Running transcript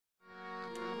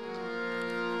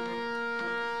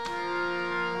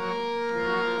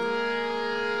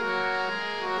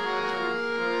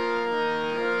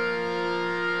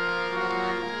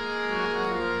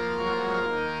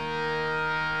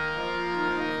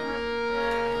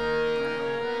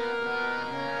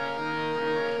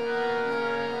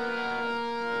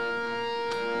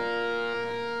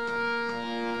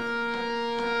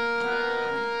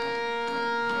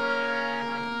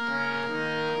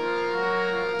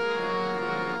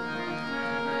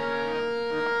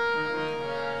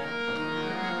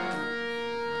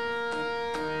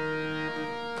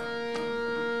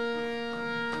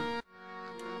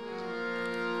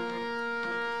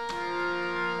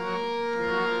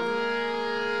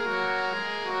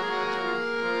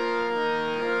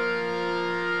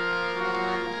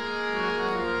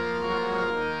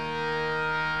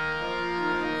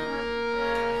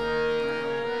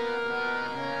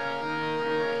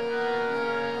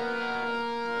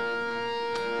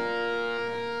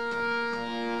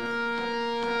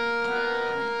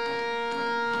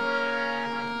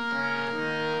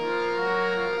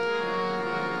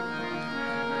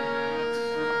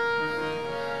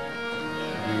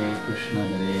Krishna,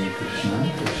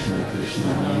 Krishna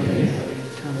Krishna, Hare Hare,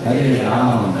 Hare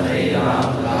Ram,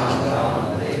 Ram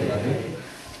Ram, Hare Hare,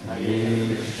 Hare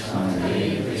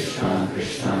Krishna,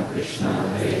 Krishna Krishna,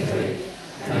 Hare Hare,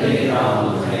 Hare Ram,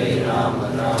 Ram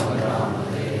Ram,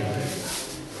 Hare Hare,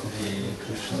 Hare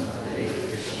Krishna,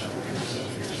 Krishna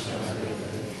Krishna, Hare Hare,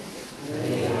 Hare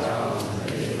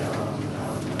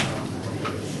Ram,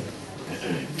 Ram Ram,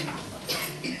 Hare Hare.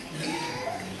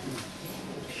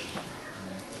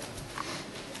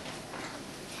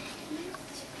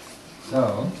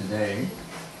 So, today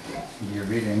we are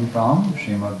reading from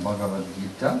Srimad Bhagavad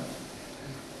Gita,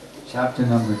 chapter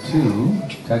number 2,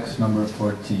 text number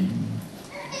 14.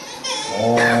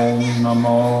 Om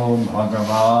Namo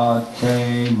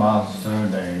Bhagavate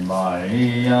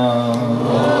Vasudevaya.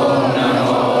 Om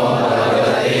Namo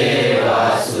Bhagavate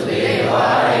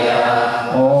Vasudevaya.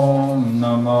 Om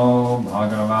Namo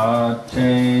Bhagavate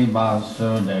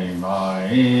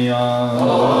Vasudevaya.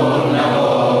 Om Namo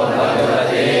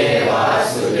Bhagavate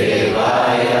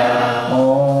Vasudevaya.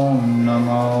 Om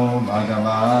Namo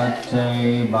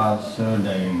Bhagavate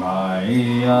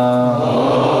Vasudevaya.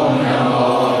 Om Namo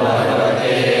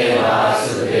Bhagavate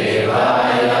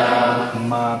Vasudevaya.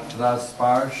 Matra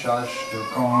sparshastu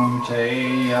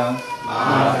kaunteya.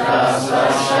 Matra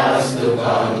sparshastu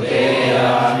kaunteya.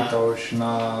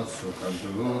 Shitoshna sukha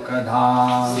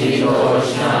dukkha.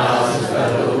 Shitoshna sukha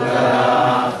dukkha.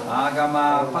 Agama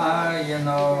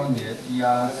payano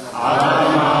nitya.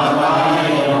 Agama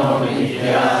payano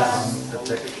nitya.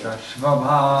 Titikshashva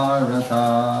bharata.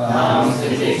 Nam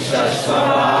titikshashva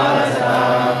bharata.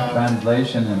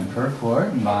 Translation and purport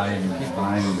by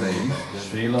Divine Grace,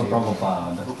 Srila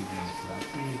Prabhupada.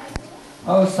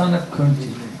 O son of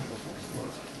Kunti,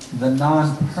 the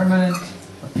non-permanent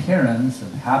appearance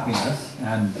of happiness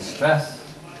and distress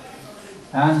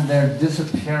and their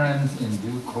disappearance in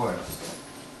due course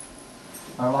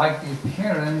are like the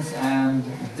appearance and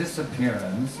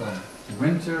disappearance of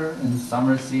winter and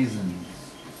summer seasons.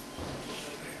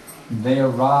 They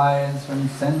arise from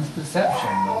sense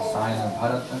perception, the sign of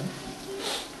Bharata,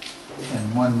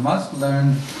 and one must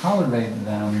learn to tolerate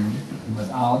them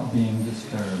without being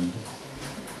disturbed.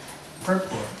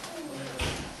 Purport.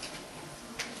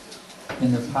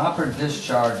 In the proper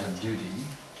discharge of duty,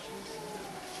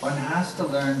 one has to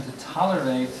learn to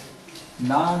tolerate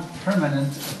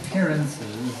non-permanent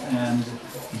appearances and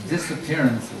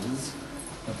disappearances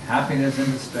of happiness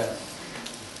and distress.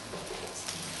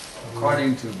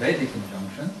 According to vedic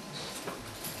injunction,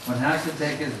 one has to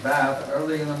take his bath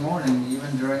early in the morning,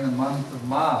 even during the month of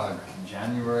Magh,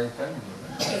 January, February.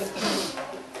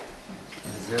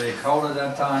 It is very cold at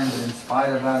that time, but in spite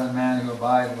of that, a man who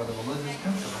abides by the religious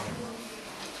principles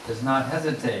does not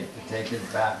hesitate to take his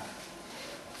bath.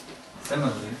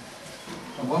 Similarly,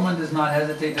 a woman does not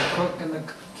hesitate to cook in the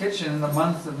kitchen in the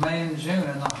months of May and June,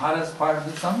 in the hottest part of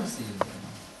the summer season.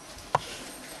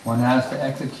 One has to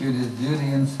execute his duty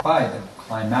in spite of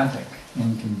climatic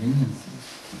inconveniences.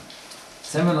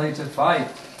 Similarly, to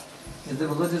fight is the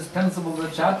religious principle of the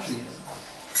Kshatriyas.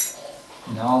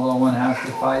 And although one has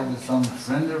to fight with some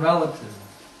friend or relative,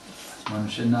 one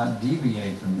should not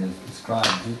deviate from his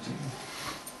prescribed duty.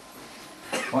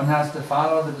 One has to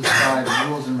follow the prescribed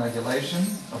rules and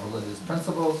regulations of religious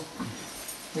principles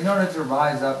in order to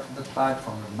rise up to the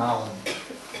platform of knowledge,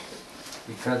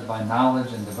 because by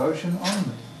knowledge and devotion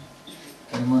only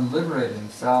can one liberate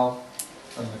himself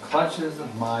from the clutches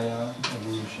of Maya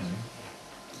illusion.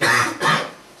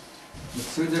 The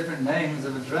two different names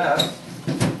of address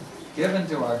given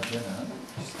to Arjuna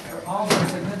are also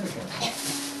significant.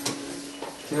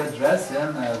 To address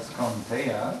him as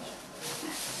Kaunteya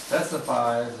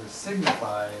specifies or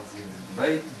signifies his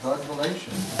great blood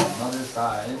relation to his mother's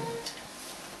side,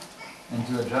 and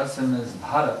to address him as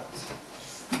Bharat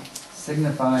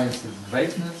signifies his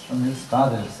greatness from his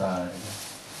father's side.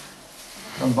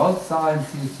 From both sides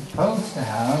he is supposed to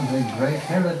have a great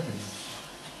heritage.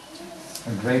 A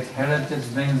great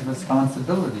heritage means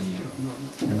responsibility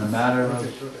in the matter of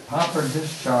proper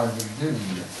discharge of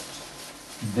duty.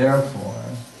 Therefore,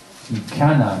 he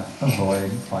cannot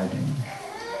avoid fighting.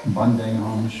 Bandeng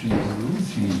Om Shri Guru,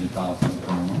 Shri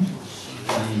Jatapam,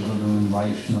 Shri Guru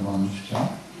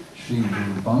Vaishnavanscha, Shri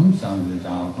Rupam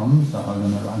Sangrajapam,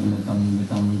 Sahagana Ragnatam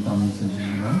Vitam Tam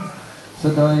Sajivam,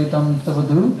 Sadaitam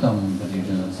Tavadrutam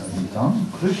Parijana Sahitam,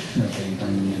 Krishna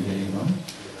Chaitanya Devam,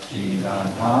 Shri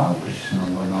Radha Krishna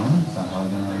Valam,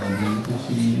 Sahagana Ladita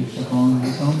Shri Iskcon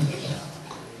Vitam,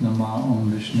 Nama Om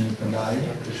Vishnu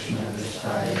Padaya, Krishna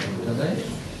Vishaya Bhutale,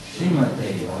 Srimate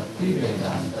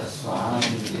Bhaktivedanta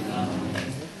Swami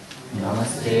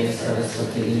Namaste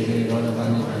Saraswati Devi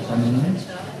Gauravani Prachanini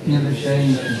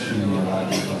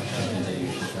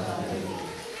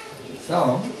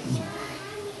So,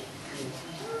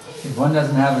 if one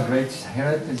doesn't have a great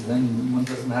heritage, then one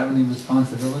doesn't have any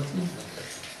responsibility.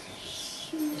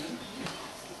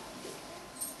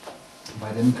 If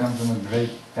I didn't come from a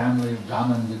great family of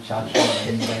Brahmins or Kshatriya,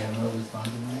 then I have no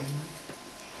responsibility.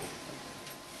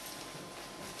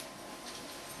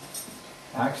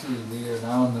 Actually, we are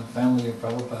now in the family of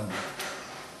Prabhupada.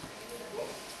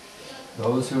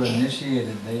 Those who are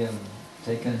initiated, they have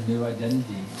taken a new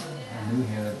identity, a new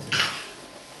heritage,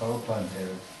 Prabhupada's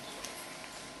heritage.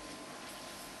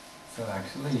 So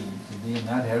actually, to be in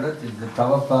that heritage, the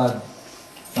Prabhupada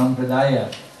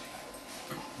Sampradaya,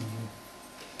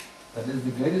 that is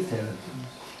the greatest heritage.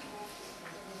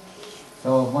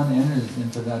 So if one enters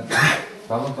into that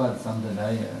Prabhupada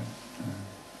Sampradaya,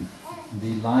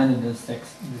 the line of the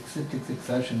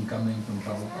succession coming from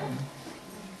Prabhupada,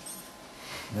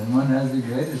 then one has the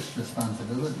greatest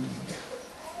responsibility,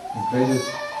 the greatest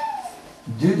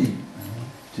duty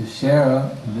to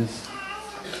share this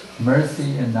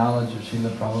mercy and knowledge of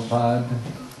Srila Prabhupada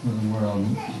with the world.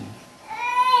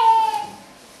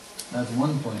 That's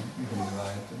one point you can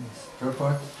derive from this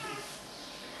purport.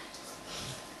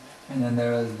 And then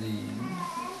there is the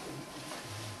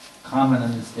common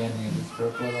understanding of this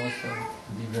purport also,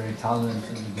 to be very tolerant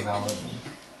of the duality.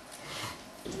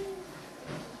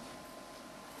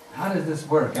 How does this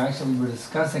work? Actually, we were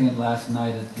discussing it last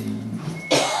night at the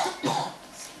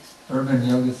Urban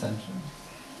Yoga Center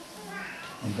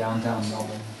in downtown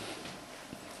Melbourne.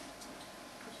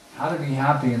 How to be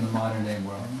happy in the modern day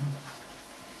world.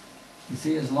 You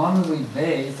see, as long as we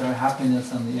base our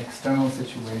happiness on the external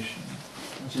situation,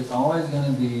 which is always going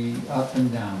to be up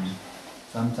and down.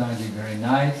 Sometimes it's very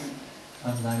nice,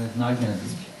 sometimes it's not going to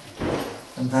be.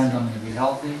 Sometimes I'm going to be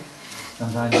healthy,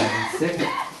 sometimes I'll be sick,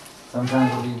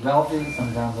 sometimes I'll be wealthy,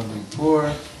 sometimes I'll be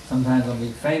poor, sometimes I'll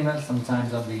be famous,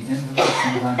 sometimes I'll be introvert,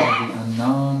 sometimes I'll be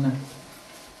unknown.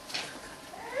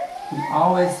 We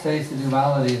always face the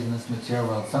dualities in this material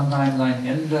world. Sometimes I'm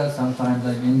Indra, sometimes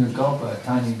I'm Indragopa, a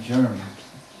tiny germ.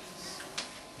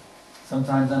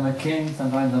 Sometimes I'm a king,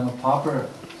 sometimes I'm a pauper.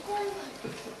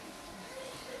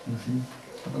 You see?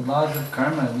 But the laws of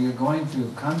karma, we are going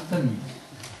through constant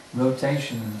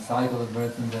rotation in the cycle of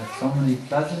birth and death. So many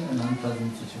pleasant and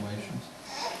unpleasant situations.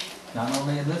 Not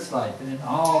only in this life, but in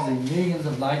all the millions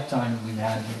of lifetimes we've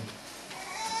had here.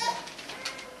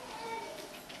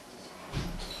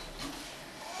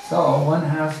 So one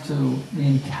has to be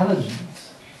intelligent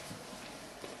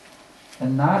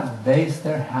and not base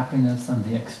their happiness on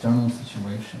the external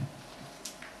situation.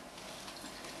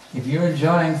 If you're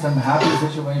enjoying some happy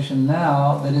situation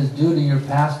now, that is due to your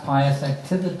past pious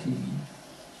activity.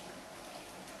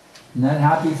 In that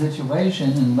happy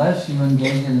situation, unless you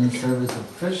engage in the service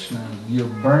of Krishna, you're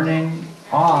burning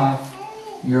off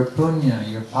your punya,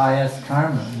 your pious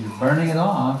karma. You're burning it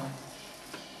off,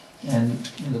 and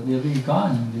it'll be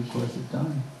gone in due course of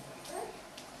time.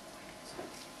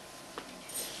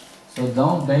 So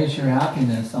don't base your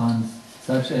happiness on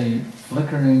such a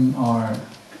flickering or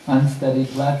unsteady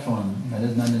platform. That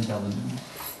is not intelligent.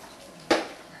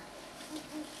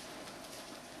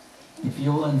 If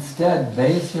you will instead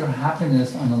base your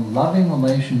happiness on a loving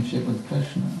relationship with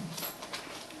Krishna,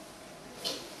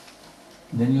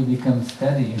 then you'll become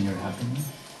steady in your happiness.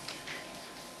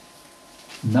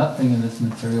 Nothing in this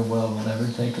material world will ever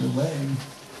take it away.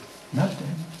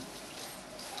 Nothing.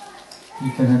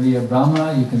 You can be a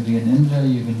Brahma, you can be an Indra,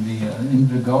 you can be an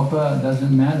Indragopa, it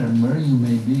doesn't matter where you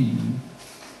may be.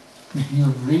 If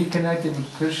you've reconnected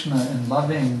with Krishna in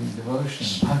loving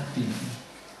devotion, bhakti,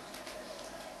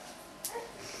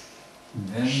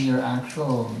 then your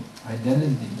actual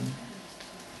identity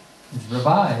is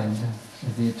revived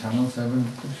as the eternal servant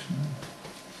of Krishna.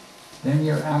 Then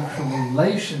your actual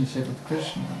relationship with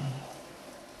Krishna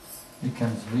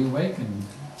becomes reawakened.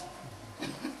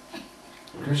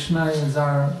 Krishna is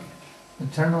our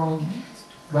eternal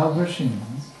well-wishing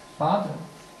Father.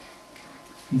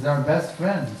 He's our best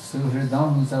friend,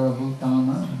 Suhridam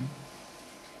Sarvabhutanam.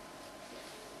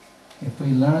 If we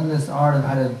learn this art of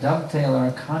how to dovetail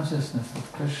our consciousness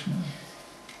with Krishna,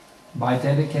 by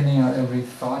dedicating our every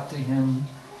thought to Him,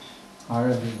 our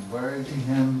every word to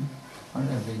Him, our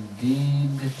every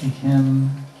deed to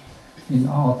Him, in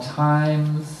all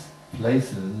times,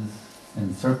 places,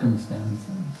 and circumstances,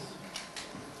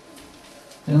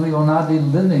 then we will not be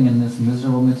living in this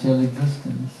miserable material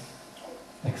existence.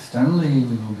 Externally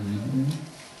we will be living,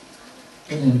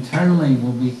 but internally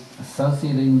we'll be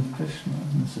associating with Krishna,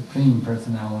 the Supreme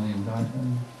Personality of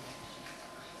Godhead.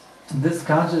 This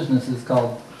consciousness is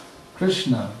called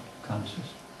Krishna consciousness.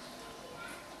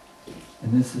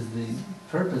 And this is the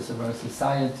purpose of our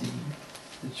society,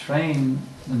 to train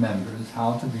the members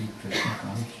how to be Krishna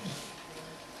conscious.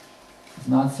 It's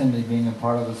not simply being a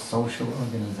part of a social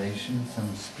organization,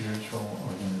 some spiritual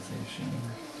organization,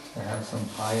 to have some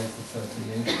pious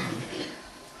association.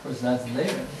 Of course, that's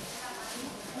there.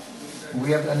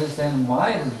 We have to understand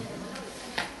why it is.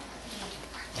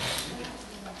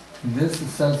 This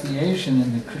association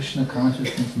in the Krishna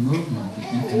consciousness movement, the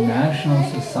International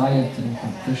Society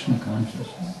for Krishna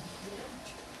Consciousness,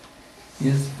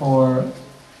 is for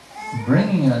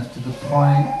bringing us to the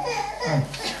point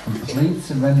of complete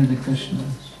surrender to Krishna.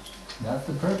 That's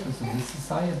the purpose of this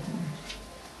society.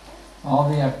 All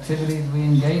the activities we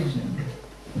engage in,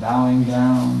 bowing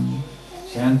down,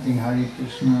 chanting Hare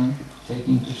Krishna,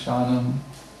 taking prasadam,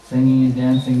 singing and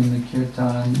dancing in the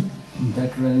kirtan,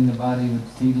 decorating the body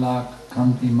with tilak,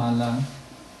 kanti mala,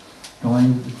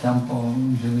 going to the temple,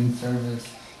 doing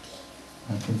service,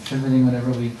 contributing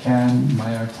whatever we can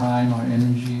by our time, our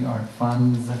energy, our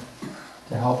funds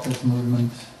to help this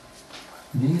movement.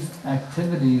 These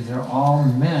activities are all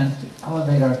meant to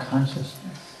elevate our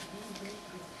consciousness,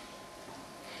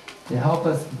 to help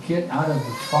us get out of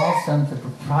the false sense of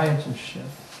proprietorship,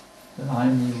 that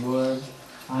I'm the Lord,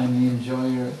 I'm the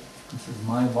enjoyer, this is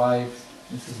my wife,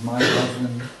 this is my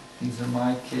husband, these are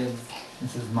my kids,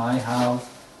 this is my house,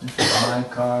 this is my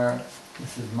car,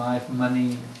 this is my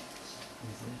money,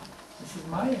 this is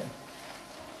Maya.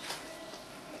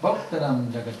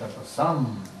 Bhaktaram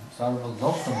jagatapasam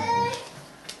sarvalokam.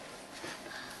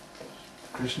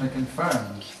 Krishna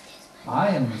confirms, I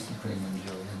am the supreme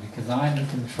enjoyer because I am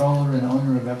the controller and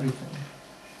owner of everything.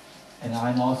 And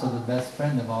I'm also the best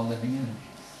friend of all living entities.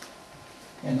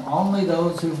 And only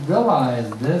those who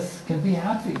realize this can be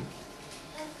happy.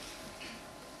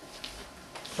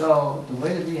 So the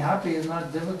way to be happy is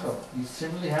not difficult. You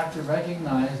simply have to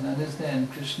recognize and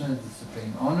understand Krishna is the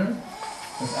supreme owner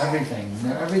of everything.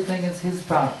 Everything is his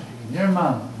property.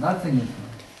 Nirmama, nothing is mine.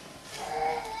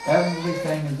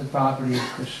 Everything is the property of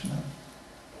Krishna.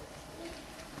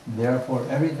 Therefore,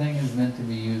 everything is meant to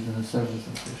be used in the service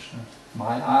of Krishna.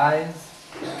 My eyes,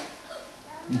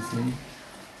 you see,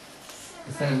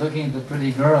 instead of looking at the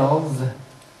pretty girls,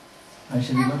 I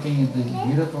should be looking at the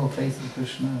beautiful face of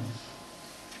Krishna.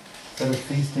 Instead of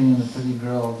feasting on the pretty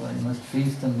girls, I must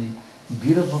feast on the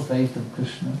beautiful face of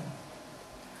Krishna.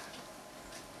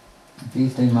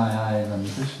 Feasting my eyes on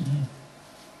Krishna.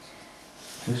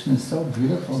 Krishna is so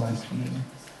beautiful actually.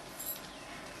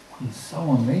 He's so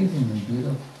amazingly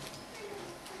beautiful.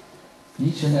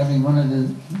 Each and every one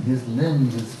of his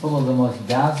limbs is full of the most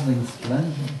dazzling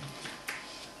splendor.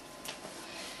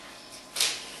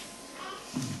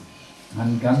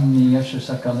 Angamni yasha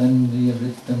sakalendriya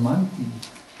vrittamanti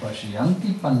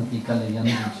Vashyanti panti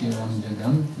kalayanti chiram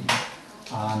jaganti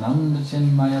Ananda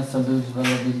chinmaya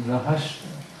sadhujvala vigrahasya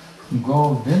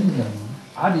Govindam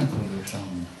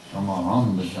adipurusham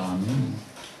samaham bhajami.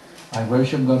 I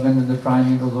worship Govinda, the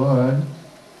primeval Lord,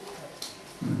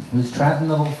 whose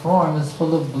transcendental form is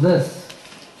full of bliss,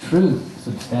 truth,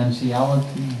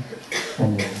 substantiality,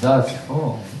 and is thus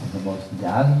full of the most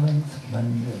dazzling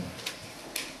splendor.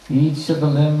 Each of the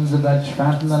limbs of that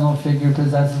transcendental figure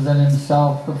possesses in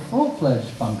himself the full-fledged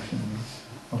functions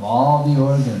of all the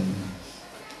organs,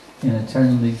 and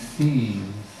eternally sees,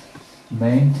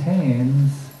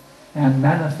 maintains, and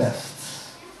manifests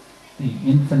the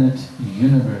infinite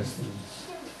universes,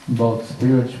 both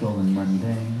spiritual and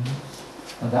mundane.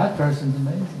 Now that person's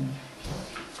amazing.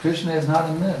 Krishna is not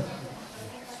a myth.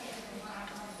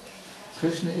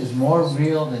 Krishna is more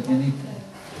real than anything.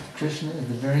 Krishna is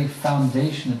the very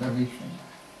foundation of everything.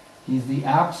 He's the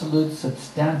absolute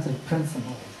substantive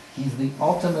principle. He's the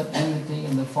ultimate entity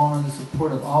in the form and the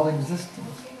support of all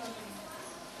existence.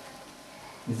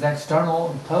 His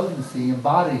external potency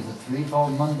embodies the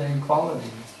threefold mundane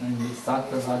qualities, namely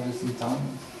sattva, rajas, and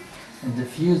tamas, and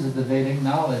diffuses the Vedic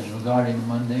knowledge regarding the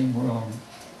mundane world.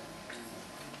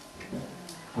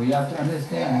 We have to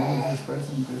understand who is this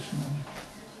person, Krishna.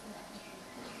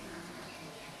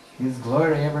 His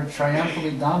glory ever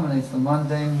triumphantly dominates the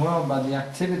mundane world by the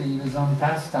activity of his own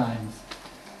pastimes,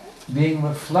 being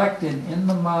reflected in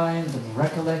the minds of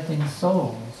recollecting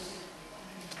souls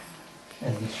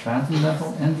as the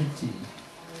transcendental entity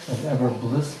of ever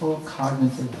blissful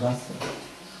cognitive vessel.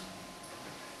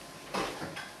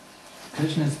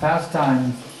 Krishna's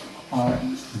pastimes are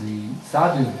the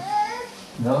sadhus,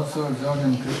 those who are absorbed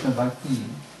in Krishna bhakti.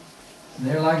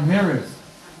 They're like mirrors.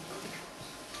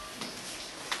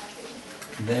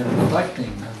 They're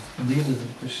reflecting of the leelas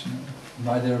of Krishna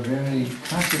by their very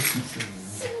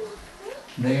consciousnesses.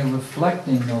 They are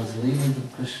reflecting those leelas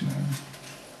of Krishna.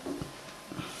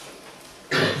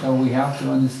 So we have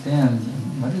to understand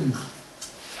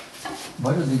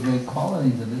what are the great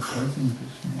qualities of this person,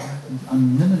 Krishna. His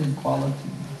unlimited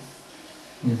qualities,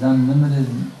 his unlimited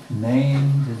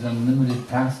names, his unlimited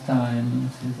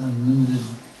pastimes, his unlimited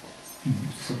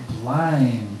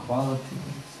sublime qualities.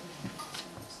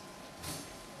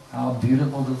 How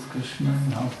beautiful is Krishna,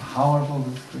 how powerful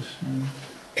is Krishna,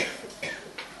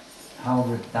 how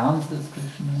renounced is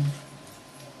Krishna,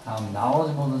 how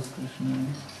knowledgeable is Krishna,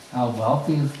 how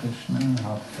wealthy is Krishna,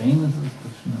 how famous is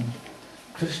Krishna.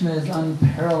 Krishna is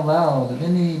unparalleled of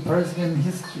any person in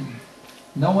history.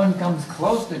 No one comes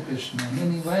close to Krishna in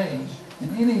any way,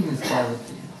 in any of his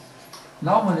qualities.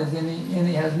 No one has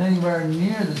anywhere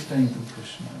near the strength of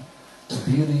Krishna. The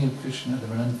beauty of Krishna, the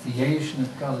renunciation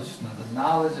of Krishna, the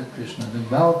knowledge of Krishna, the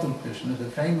wealth of Krishna, the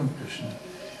fame of Krishna.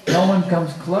 No one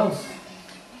comes close.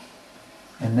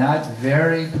 And that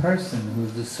very person who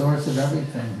is the source of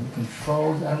everything, who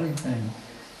controls everything,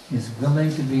 is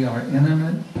willing to be our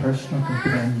intimate personal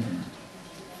companion.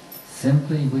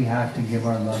 Simply we have to give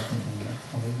our love to him.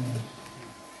 That's all we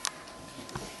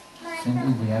want.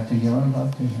 Simply we have to give our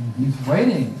love to him. He's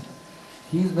waiting.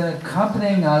 He's been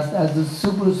accompanying us as the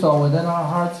super soul within our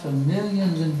hearts for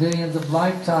millions and billions of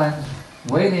lifetimes,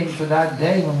 waiting for that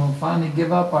day when we'll finally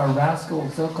give up our rascal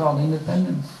so-called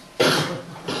independence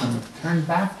and turn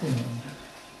back to him.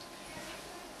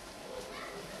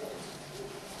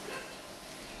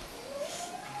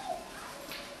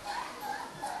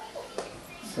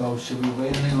 So should we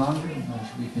wait any longer, or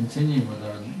should we continue with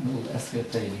our little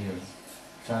escapade here,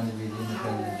 trying to be the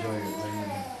independent enjoyer of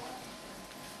waiting?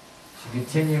 Should we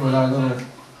continue with our little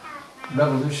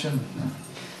revolution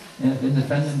of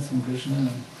independence from Krishna,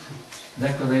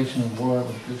 declaration of war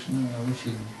with Krishna, or we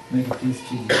should make a peace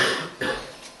treaty?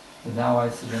 But now I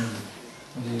surrender.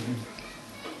 What do you think?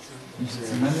 You should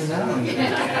surrender now, or you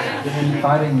should keep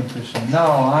fighting with Krishna?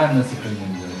 No, I'm the supreme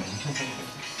enjoyer.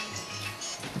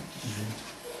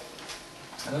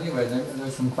 Anyway,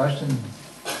 there's some questions.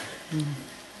 I'm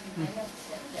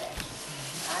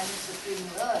the Supreme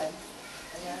Lord.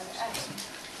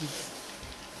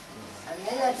 I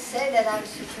may not say that I'm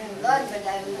Supreme Lord, but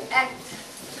I will act.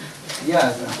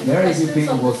 Yes, very few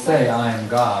people will say, I am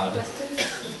God.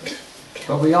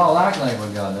 But we all act like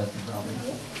we're God, that's the problem.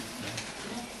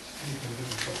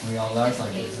 We all act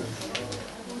like this.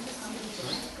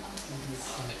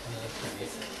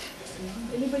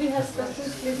 Anybody has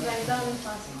questions, please write down and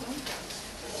pass it on.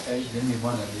 Hey, give me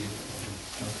one of these.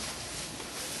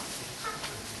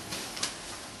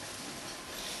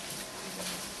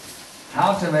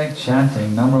 How to make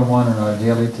chanting number one on our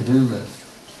daily to-do list.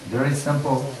 Very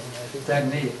simple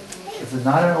technique. This is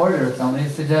not an order, it's only a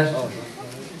suggestion.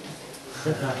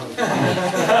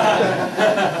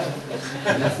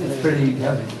 It's pretty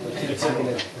heavy,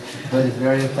 but it's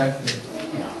very effective.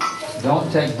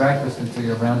 Don't take breakfast until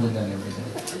you're rounded done every day.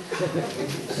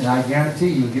 And I guarantee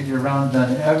you get your round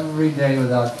done every day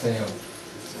without fail.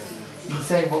 You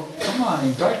say, well, come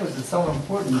on, breakfast is so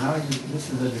important. This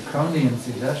is a draconian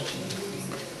suggestion.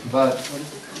 But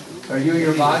are you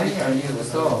your body or are you the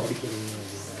soul?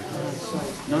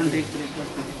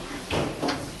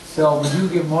 So would you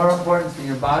give more importance to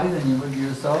your body than you would to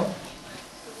your soul?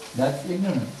 That's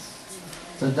ignorance.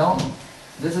 So don't.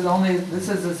 This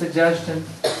is a suggestion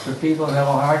for people who have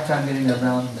a hard time getting their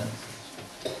rounds done.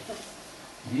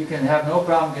 You can have no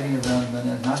problem getting your rounds done.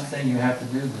 I'm not saying you have to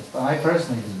do this, but I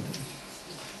personally do this.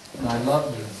 And I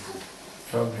love this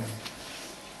program.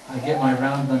 I get my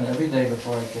rounds done every day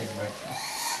before I take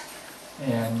breakfast.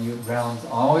 And your rounds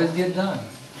always get done.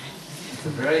 It's a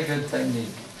very good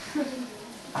technique.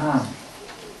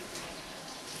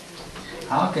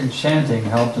 How can chanting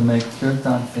help to make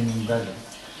kirtan singing better?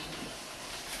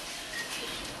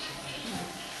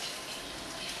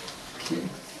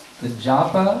 The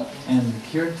japa and the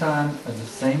kirtan are the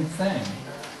same thing.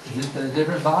 It's just a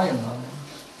different volume of it.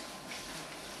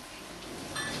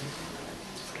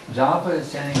 Japa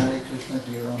is chanting Hare Krishna for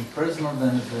your own personal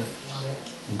benefit,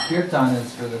 and kirtan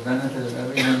is for the benefit of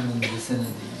everyone in the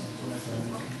vicinity.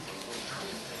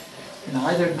 In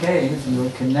either case, you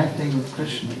are connecting with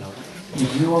Krishna.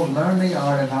 If you will learn the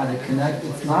art of how to connect,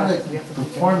 it's not a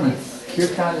performance.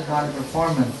 Kirtan is not a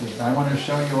performance. I want to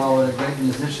show you all what a great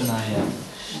musician I am.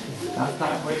 That's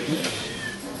not what it is.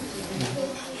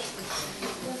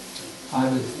 I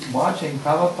was watching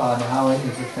Prabhupada, how he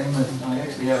is a famous, I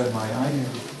actually have it in my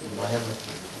iPad. I have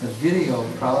a video of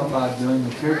Prabhupada doing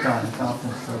the kirtan in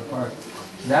Conference Park.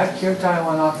 That kirtan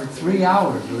went on for 3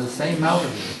 hours with the same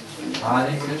melody.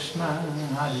 Hare Krishna,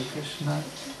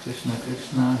 Krishna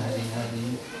Krishna, Hare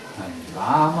Hare, Hare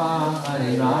Rama,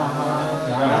 Rama,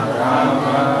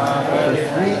 For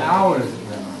 3 hours it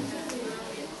went on.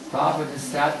 Prabhupada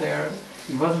just sat there.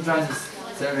 He wasn't trying to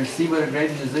say, see what a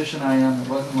great musician I am. It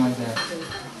wasn't like that.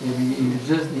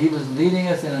 He was leading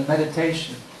us in a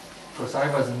meditation. Of course, I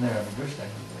wasn't there. I wish I was there.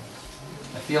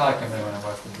 I feel like I'm there when I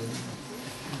watch the video.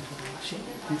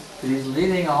 But he's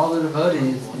leading all the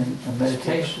devotees in a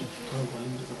meditation.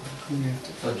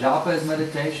 So japa is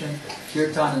meditation,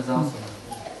 kirtan is also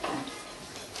meditation.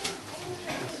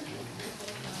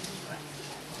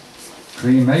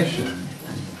 Cremation!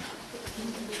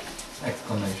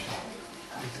 Exclamation.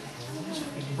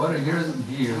 What are your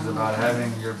views about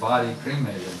having your body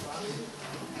cremated?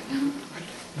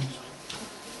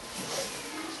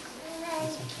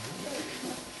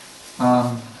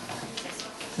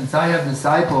 Since I have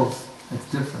disciples, it's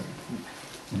different.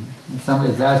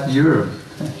 Somebody's asked Europe.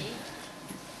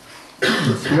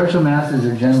 The spiritual masters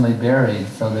are generally buried,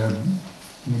 so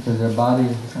because their body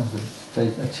becomes a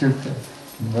tirtha.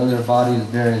 And where their body is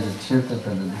buried is a tirtha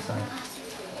for the disciples.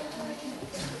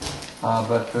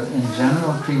 But in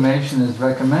general, cremation is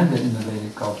recommended in the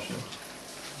Vedic culture.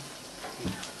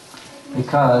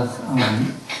 Because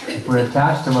if we're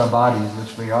attached to our bodies,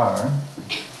 which we are,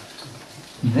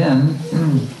 then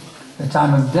at the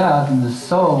time of death, the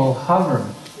soul will hover.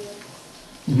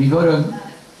 If you go to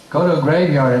a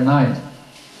graveyard at night,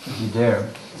 if you dare,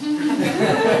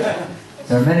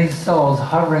 there are many souls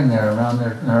hovering there around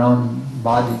their own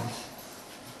bodies.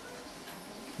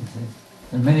 You see?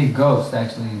 There are many ghosts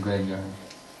actually in graveyards.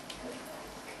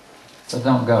 So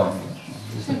don't go.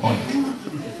 It's disappointing.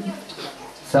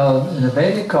 So in the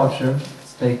Vedic culture,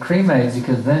 they cremate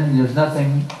because then there's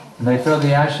nothing. And they throw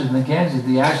the ashes in the Ganges.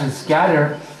 The ashes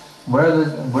scatter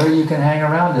where you can hang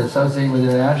around to associate with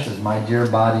your ashes. My dear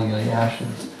body, the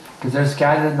ashes, because they're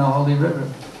scattered in the holy river.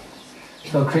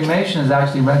 So cremation is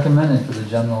actually recommended for the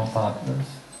general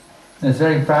populace. And it's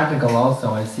very practical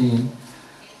also. I see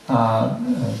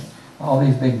all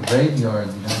these big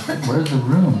graveyards. You know, where's the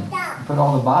room to put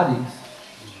all the bodies?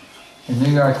 In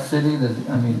New York City,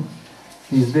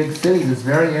 these big cities, it's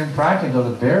very impractical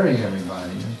to bury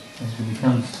everybody. It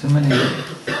becomes too many,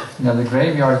 the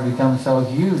graveyards become so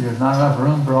huge, there's not enough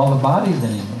room for all the bodies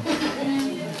anymore.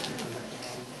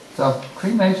 So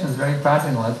cremation is very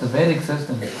practical. It's the Vedic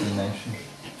system of cremation.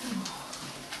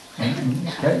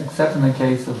 Except in the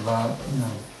case of,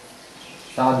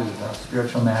 sadhus,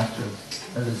 spiritual masters,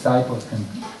 their disciples can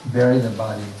bury the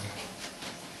body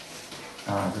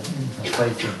in a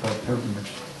place of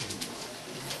pilgrimage.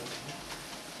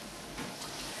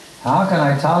 How can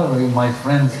I tolerate my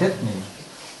friends hit me?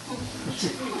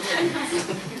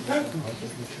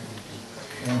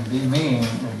 And be mean.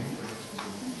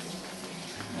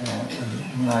 And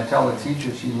when I tell the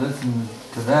teacher, she listens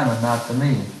to them and not to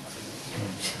me.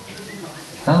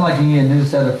 Sounds like you need a new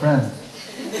set of friends.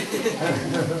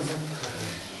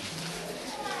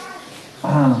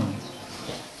 Are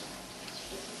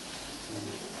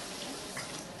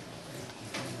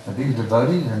these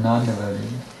devotees or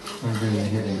non-devotees? We're doing the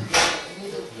hitting.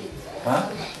 Huh?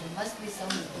 Must be some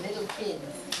little kid.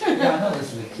 Yeah, I know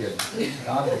this is a kid.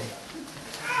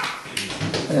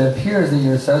 It appears that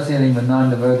you're associating with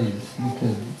non-devotees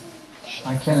because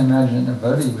I can't imagine a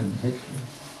devotee would hit you.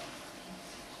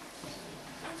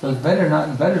 So it's better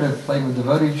to play with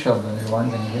devotee children who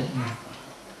aren't going to hit you.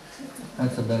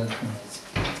 That's a better thing.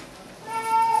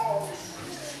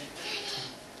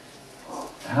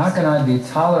 How can I be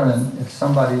tolerant if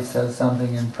somebody says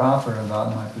something improper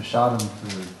about my prasadam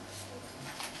food?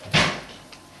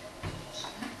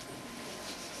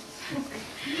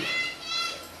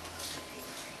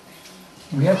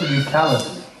 We have to be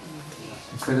callous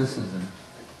to criticism.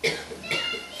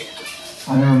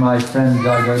 I remember my friend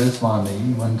Jayagata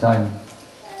Swami one time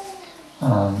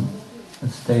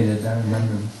stated, I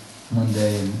remember one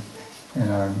day in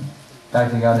our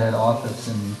Bhaktivedanta office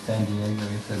in San Diego,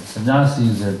 he said,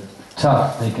 sannyasis are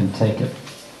tough, they can take it.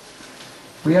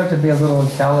 We have to be a little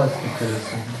callous to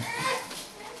criticism.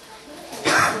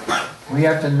 We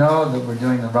have to know that we're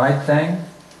doing the right thing,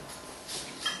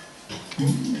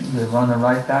 that we're on the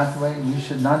right pathway. We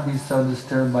should not be so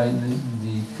disturbed by the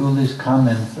foolish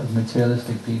comments of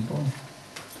materialistic people.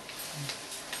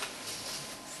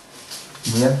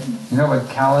 We have, you know what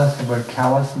the word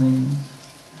callous means?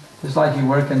 Just like you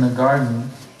work in the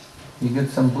garden, you get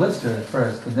some blister at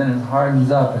first, but then it hardens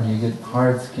up and you get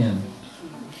hard skin.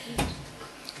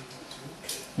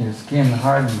 Your skin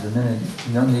hardens and then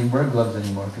you don't need wear gloves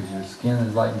anymore because your skin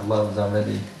is like gloves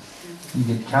already. You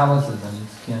get calluses on your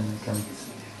skin, it becomes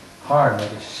hard,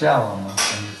 like a shell almost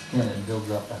on your skin. It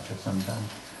builds up after some time.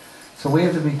 So we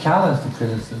have to be callous to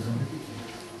criticism.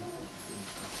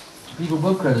 People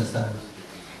will criticize.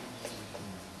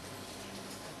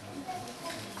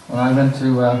 When I went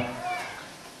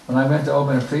to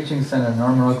open a preaching center in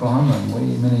Norman, Oklahoma,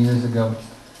 many years ago,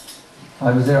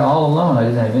 I was there all alone. I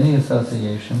didn't have any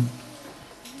association.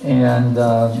 And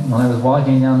when I was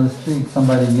walking down the street,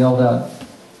 somebody yelled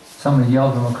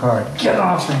from a car, "Get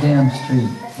off the damn street!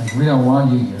 Like, we don't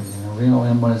want you here. We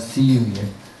don't want to see you here."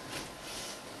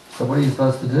 So what are you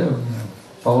supposed to do?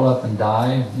 Fold up and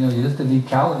die? You used to be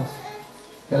callous.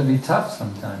 You got to be tough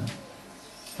sometimes.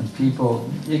 When people,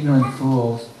 ignorant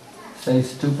fools, say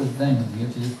stupid things, you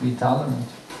have to just be tolerant.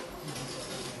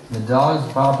 The dogs,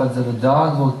 Prabhupada said, the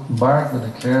dogs will bark, but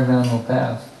the caravan will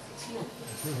pass.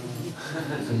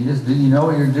 So you know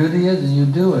what your duty is, and you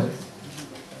do it.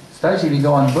 Especially if you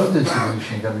go on book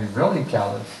distribution, you've got to be really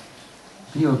callous.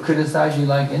 People criticize you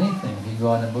like anything if you go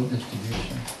on a book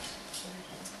distribution.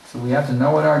 So we have to know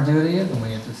what our duty is, and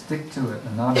we have to stick to it,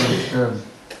 and not be disturbed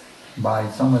by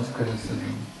so much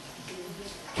criticism.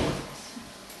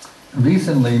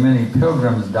 Recently, many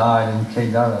pilgrims died in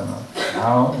Kedaranath.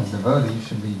 How, as devotees,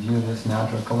 should we view this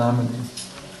natural calamity?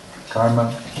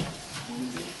 Karma.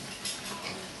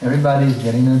 Everybody's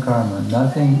getting their karma.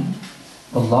 Nothing.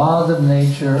 The laws of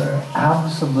nature are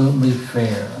absolutely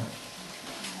fair.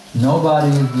 Nobody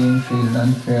is being treated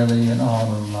unfairly in all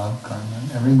of love karma.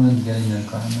 Everyone's getting their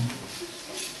karma.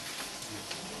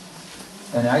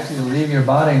 And actually, to leave your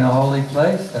body in a holy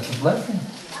place, that's a blessing.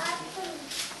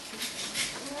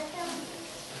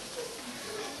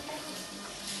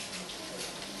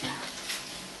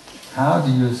 How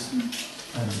do you...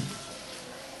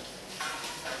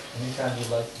 anytime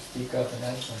you'd like to speak up and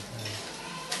ask something.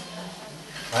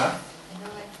 Huh?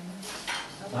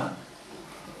 Huh?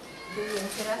 Do the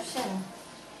interruption.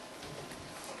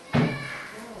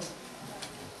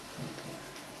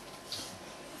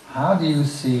 How do you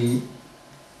see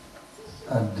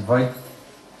Advaita?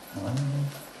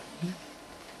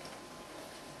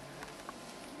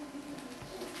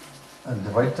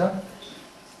 Advaita?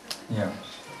 Yeah.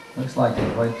 Looks like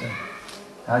Advaita.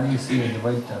 How do you see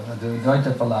Advaita? The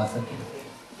Advaita philosophy.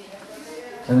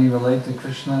 Can we relate to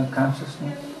Krishna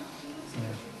consciousness?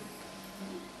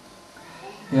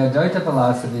 The Advaita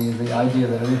philosophy is the idea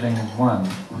that everything is one.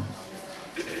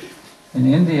 In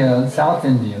India, South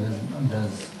India,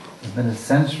 there's been a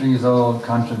centuries-old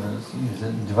controversy. Is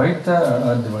it Dvaita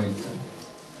or Advaita?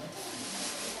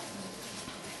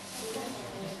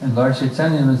 And Lord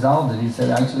Chaitanya resolved it. He said,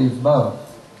 actually it's both.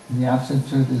 The absolute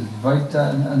truth is Dvaita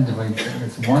and Advaita.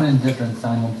 It's one and different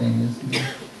simultaneously.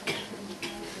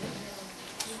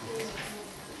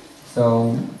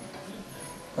 So,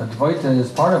 Advaita is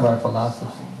part of our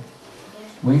philosophy.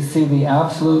 We see the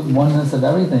absolute oneness of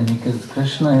everything because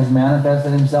Krishna has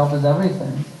manifested himself as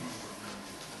everything.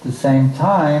 At the same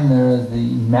time, there is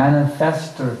the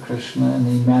manifester Krishna and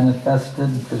the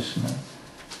manifested Krishna.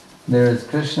 There is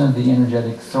Krishna, the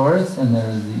energetic source, and there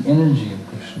is the energy of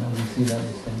Krishna. We see that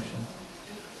distinction.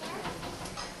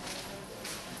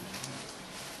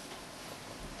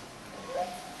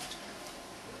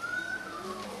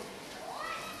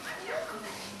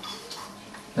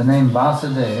 The name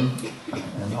Vasudeva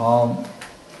and all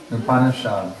the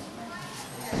Upanishads.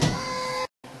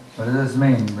 What does this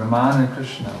mean? Brahman and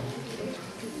Krishna.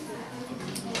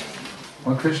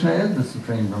 Well, Krishna is the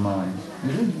Supreme Brahman.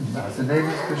 Vasudeva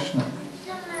is Krishna.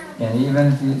 And even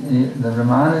if the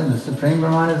Brahman, the Supreme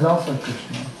Brahman is also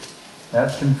Krishna.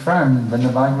 That's confirmed in the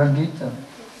Bhagavad Gita.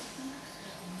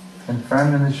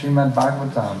 Confirmed in the Srimad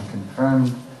Bhagavatam.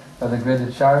 Confirmed by the great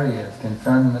Acharyas.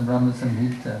 Confirmed in the Brahma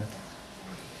Samhita.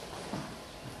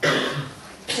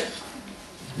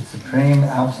 The Supreme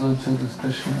Absolute Truth is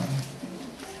Krishna.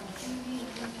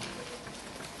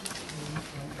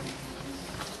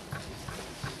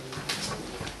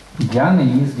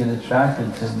 Jnanis get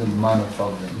attracted to the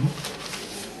monophobia.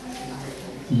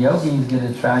 Yogis get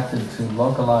attracted to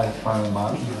localized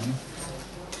Paramatma,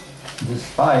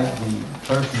 despite the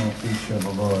personal feature of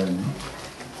the Lord.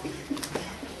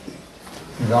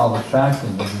 Is all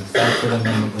attractive of the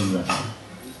Sakyarananda.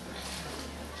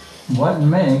 What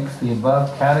makes the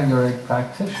above categoric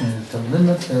practitioners to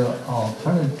limit their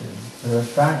alternatives, their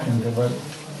attraction to what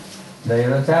they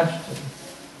are attached to?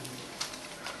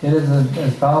 It is,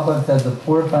 as Prabhupada says, the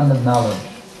poor fund of knowledge.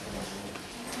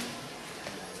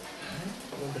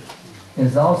 It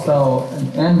is also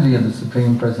an envy of the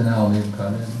Supreme Personality of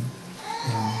Godhead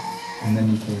in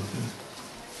many cases.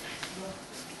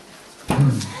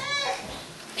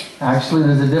 Actually,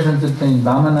 there's a difference between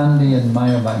Vamanandi and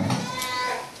Mayavadi.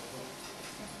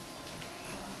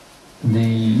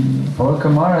 The four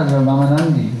Kumaras were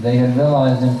Vamanandi. They had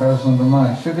realized impersonal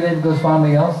Brahman. Shukadeva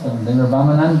Goswami also, they were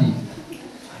Vamanandi.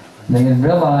 They had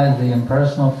realized the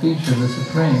impersonal feature of the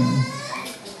Supreme.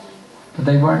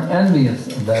 but they weren't envious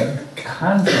of the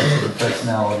concept of the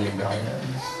personality of Godhead.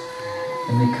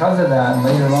 And because of that,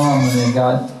 later on, when they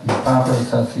got the proper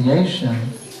association,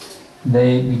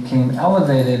 they became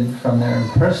elevated from their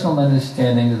impersonal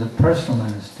understanding to the personal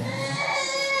understanding.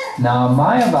 Now, a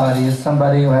Mayavadi is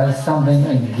somebody who has something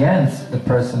against the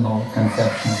personal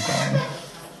conception of God.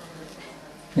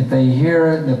 If they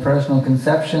hear the personal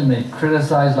conception, they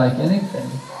criticize like anything.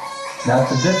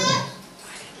 That's a difference.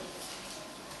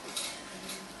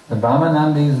 The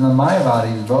Brahmanandis and the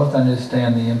Mayavadis both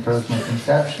understand the impersonal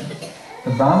conception.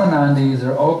 The Brahmanandis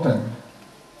are open.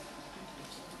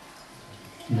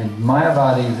 The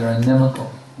Mayavadis are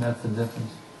inimical. That's the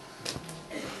difference.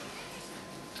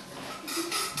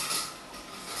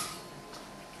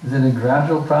 Is it a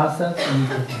gradual process? Or you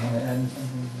want to add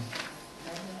something?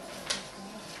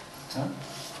 Huh?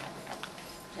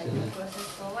 Gradual process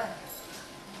for what?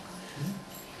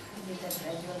 Is it a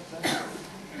gradual process?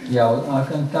 Yeah, well,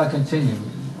 I'll continue.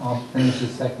 I'll finish the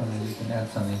second one and you can add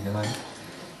something if you like.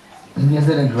 Is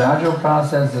it a gradual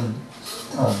process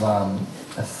of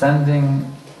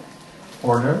ascending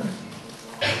order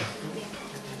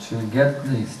to get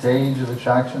the stage of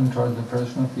attraction toward the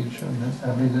personal feature that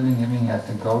every living being has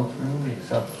to go through,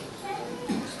 except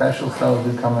special souls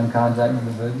who come in contact with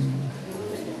the Buddha?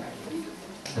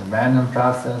 The random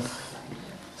process.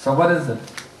 So what is it?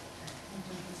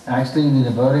 Actually, the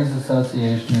devotees'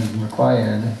 association is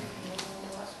required.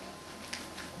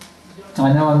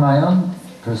 I know in my own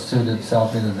pursuit of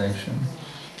self-realization,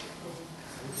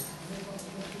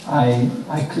 I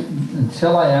could,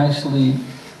 until I actually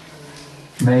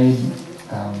made,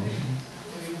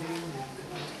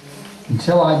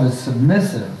 until I was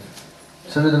submissive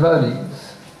to the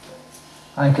devotees,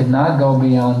 I could not go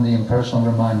beyond the impersonal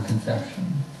Brahman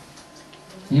conception.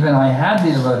 Even I had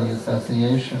the devotee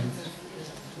associations,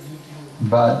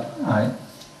 but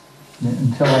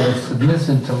until I was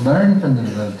submissive to learn from the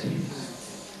devotees,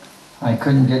 I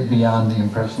couldn't get beyond the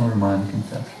impersonal Brahman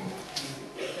conception.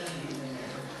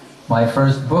 My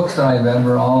first books that I read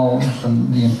were all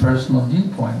from the impersonal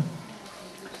viewpoint,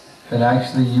 that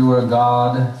actually you are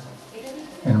God,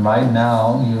 and right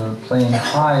now you're playing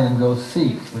hide and go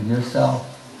seek with yourself.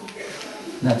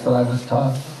 And that's what I was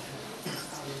taught.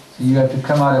 So you have to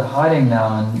come out of hiding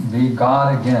now and be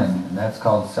God again, and that's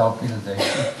called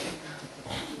self-realization.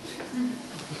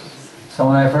 So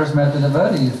when I first met the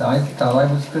devotees, I thought I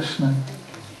was Krishna.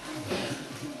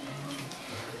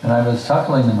 And I was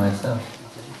chuckling to myself.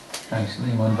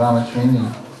 Actually, when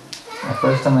Brahmacharya, the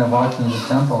first time I walked into the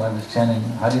temple, I was chanting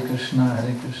Hare Krishna,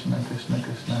 Krishna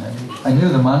Krishna, Hare. I knew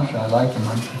the mantra, I liked the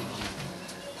mantra.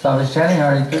 So I was chanting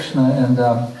Hare Krishna, and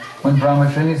when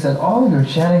Brahmacharya said, "Oh, you're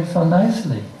chanting so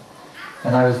nicely,"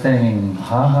 and I was thinking,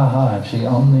 ha ha ha, if she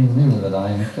only knew that I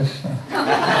am Krishna.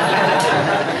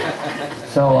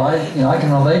 So I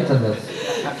can relate to this,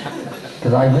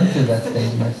 because I went through that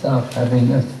stage myself,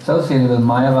 having associated with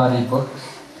Mayavadi books,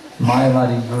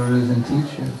 Mayavadi gurus and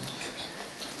teachers.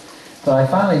 So I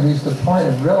finally reached the point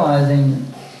of realizing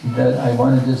that I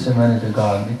wanted to surrender to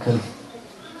God, because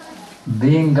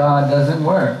being God doesn't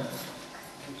work.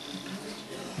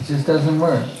 It just doesn't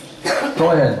work. Go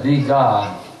ahead, be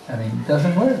God. I mean, it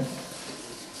doesn't work.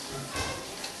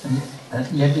 And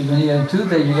when you have a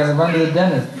toothache, you got to run to the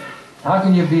dentist. How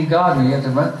can you be God when you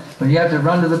have to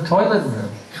run to the toilet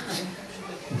room?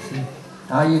 You see,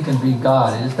 how you can be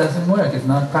God? It just doesn't work. It's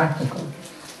not practical.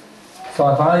 So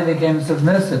I finally became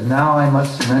submissive. Now I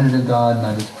must surrender to God, and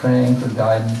I was praying for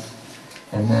guidance.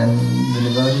 And then the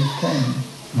devotees came.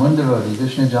 One devotee,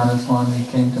 Vishnu Janaswami,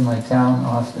 came to my town,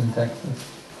 Austin, Texas.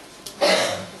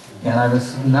 And I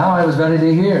was ready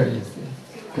to hear, you see,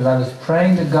 because I was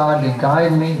praying to God to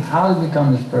guide me how to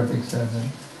become His perfect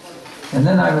servant. And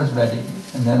then I was ready.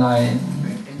 And then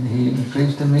He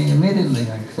preached to me immediately.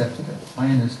 I accepted it. I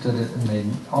understood it and made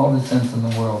all the sense in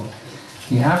the world.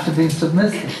 You have to be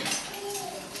submissive,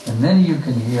 and then you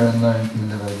can hear and learn from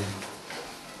the devotees.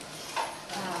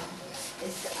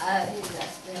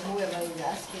 Whoever is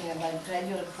asking about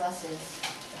gradual process.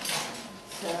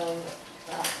 So,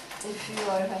 if you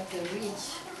have to reach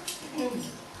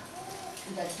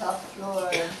the top floor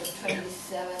of the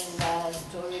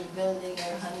 27-story building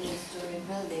or 100-story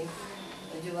building,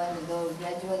 would you want to go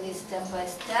gradually, step by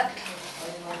step, or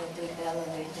you want to take the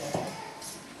elevator?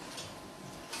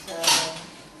 So,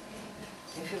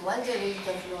 if you want to reach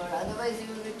the floor, otherwise you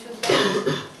will be too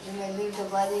late. You may leave the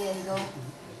body and go,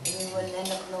 and you will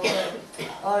end up nowhere.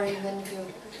 Or even if you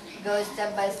go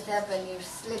step by step and you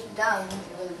slip down,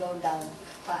 you will go down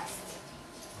fast.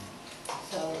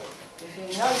 So, if you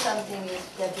know something is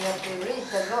that you have to reach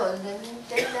the goal, then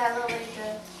take the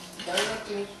elevator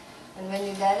directly. And when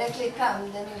you directly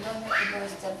come, then you don't have to go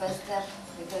step by step,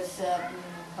 because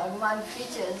Bhagavan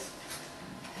features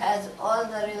has all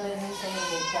the realization in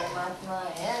it, Paramatma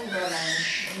and Brahman.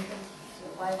 So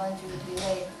why want you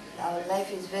delay? Our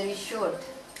life is very short.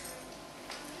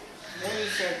 Very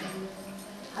short.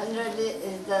 100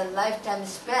 is the lifetime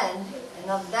span,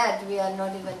 and of that we are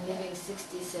not even living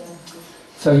 60, 70.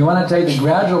 So you want to take the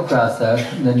gradual process,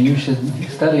 then you should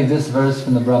study this verse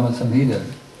from the Brahma Samhita.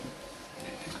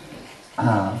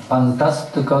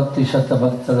 Pantastu koti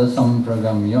shatavattara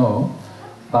sampragamyo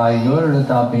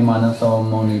payurratapi manaso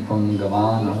monipum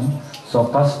gavanam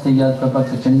sopastiyat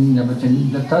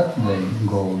papatachinjapachinja tattve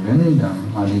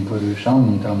govindam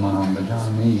adipurusham tamaham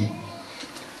bhajami.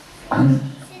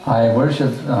 I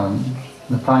worship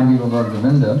the fine people of Lord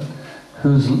Govinda,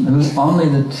 whose only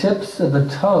the tips of the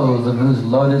toes of whose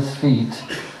lotus feet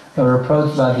are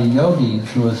approached by the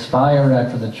yogis who aspire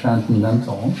after the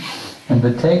transcendental and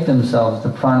betake themselves to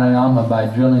pranayama by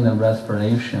drilling the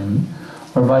respiration,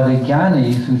 or by the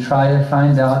jnanis who try to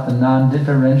find out the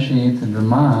non-differentiated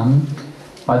Brahman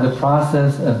by the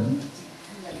process of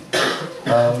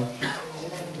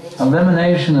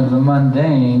elimination of the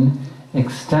mundane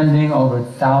extending over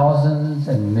thousands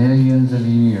and millions of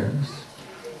years.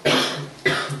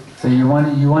 So you want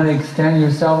to extend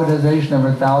your self-realization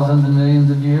over thousands and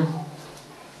millions of years?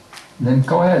 Then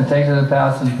go ahead and take to the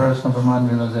path in personal Brahman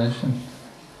realization.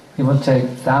 It will take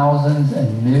thousands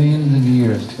and millions of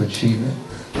years to achieve it.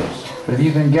 But if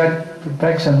you can get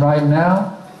perfection right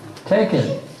now, take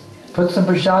it. Put some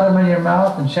prasadam in your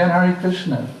mouth and chant Hare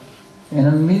Krishna. And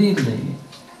immediately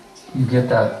you get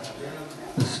that,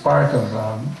 the spark of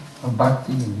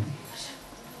bhakti.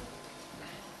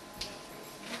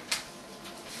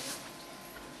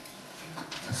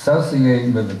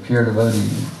 Associate with the pure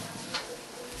devotee.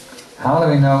 How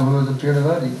do we know who is a pure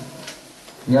devotee?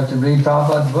 You have to read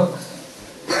Prabhupada's books.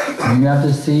 And you have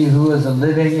to see who is a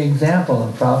living example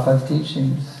of Prabhupada's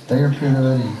teachings. They are pure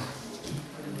devotees.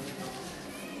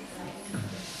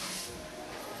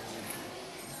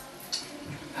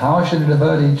 How should a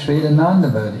devotee treat a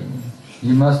non-devotee?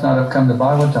 You must not have come to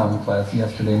Bhagavatam class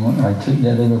yesterday, or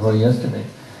the day before yesterday.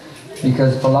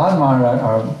 Because Prahlad Maharaj,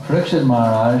 or Parikshit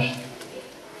Maharaj,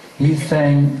 he's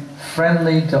saying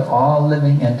friendly to all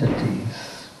living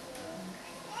entities.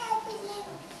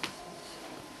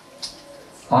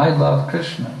 I love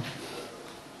Krishna.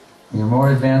 You're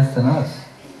more advanced than us.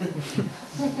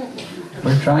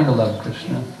 We're trying to love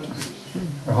Krishna.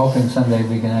 We're hoping someday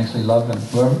we can actually love him.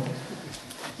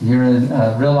 You're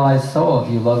a realized soul if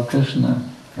you love Krishna.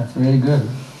 That's very good.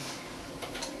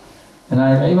 And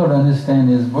I'm able to understand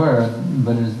his words,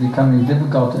 but it is becoming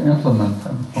difficult to implement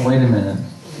them. Oh, wait a minute.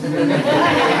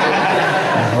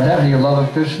 What happened to your love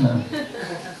of Krishna?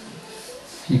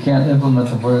 If you can't implement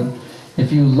the word.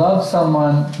 If you love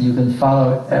someone, you can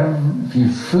follow if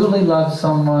you truly love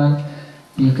someone,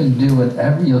 you can do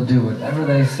whatever, you'll do whatever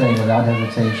they say without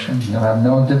hesitation. You'll have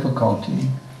no difficulty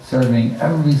serving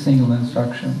every single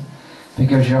instruction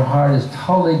because your heart is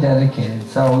totally dedicated.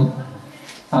 So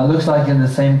it looks like in the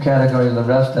same category as the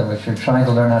rest of us, you're trying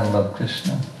to learn how to love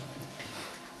Krishna.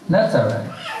 And that's all right.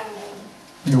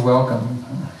 You're welcome.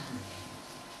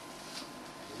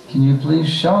 Can you please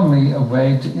show me a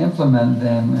way to implement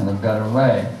them in a better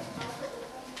way?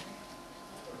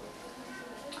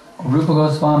 Rupa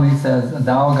Goswami says,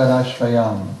 Adao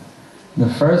Gadashrayam. The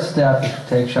first step is to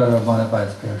take shelter of bona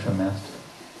fide spiritual master.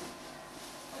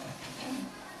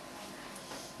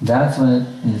 That's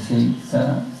when you see,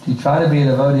 you try to be a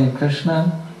devotee of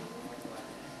Krishna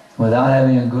without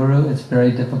having a guru, it's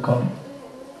very difficult.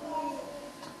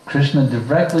 Krishna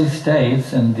directly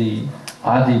states in the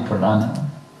Adi Purana,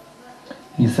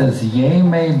 he says, Ye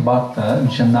me bhakta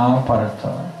jana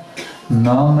parata,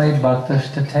 na me bhakta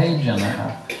shtate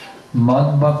janaha,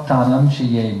 mad bhaktanam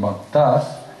chiye bhaktas,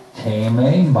 te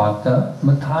me bhakta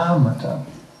matamata.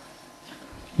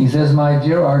 He says, my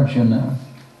dear Arjuna,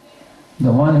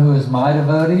 the one who is my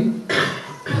devotee,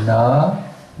 na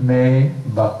me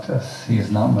bhaktas, he is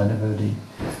not my devotee.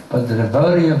 But the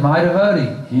devotee of my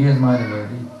devotee, he is my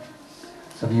devotee.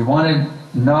 So if you want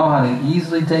to know how to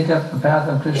easily take up the path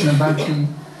of Krishna Bhakti,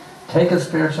 take a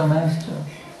spiritual master.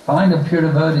 Find a pure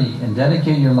devotee and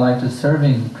dedicate your life to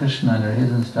serving Krishna under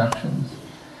his instructions.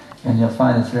 And you'll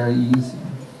find it's very easy.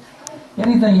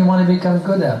 Anything you want to become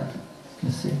good at,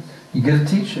 you see. You get a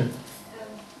teacher.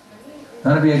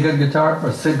 Want to be a good guitar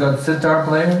or sitar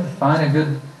player? Find a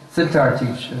good sitar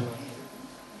teacher.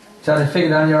 Try to figure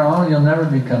it out on your own, you'll never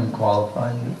become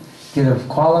qualified. Get a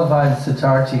qualified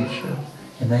sitar teacher,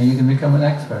 and then you can become an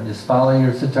expert. Just follow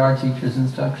your sitar teacher's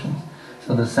instructions. So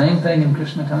So the same thing in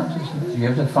Krishna consciousness. You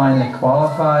have to find a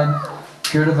qualified,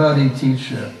 pure devotee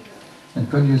teacher and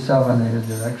put yourself under his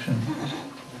direction.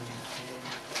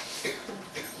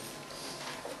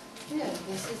 Yeah,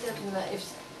 this is if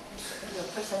the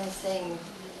person is saying,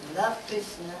 love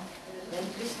Krishna, then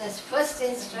Krishna's first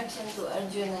instruction to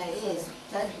Arjuna is,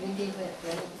 Tad Vidi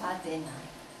Pranipatena.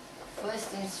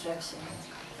 First instruction.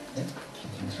 Yeah,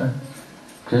 that's right.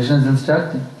 Krishna is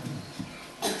instructing.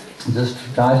 Just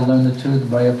try to learn the truth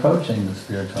by approaching the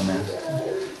spiritual master.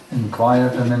 Inquire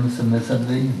from him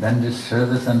submissively, render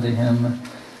service unto him.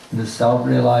 The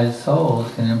self-realized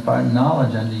souls can impart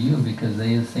knowledge unto you because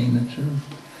they have seen the truth.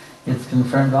 It's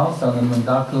confirmed also in the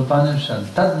Mundaka Upanishad.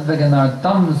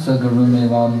 Tadviganartam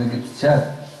sagarumevam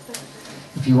vigitchet.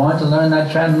 If you want to learn that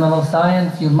transcendental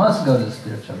science, you must go to the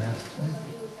spiritual master.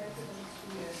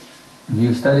 If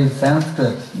you've studied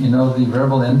Sanskrit, you know the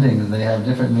verbal endings, they have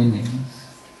different meanings.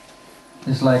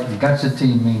 It's like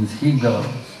gachati means he goes.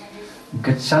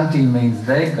 Gachanti means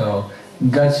they go.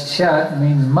 Gachat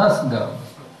means must go.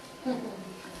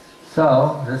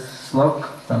 So, this slok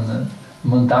from the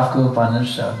Mundaka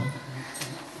Upanishad.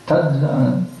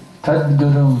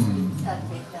 Tadgurum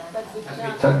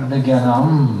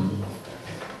Tadvigyanam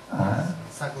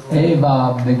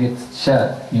Eva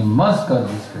Vigitchet. You must go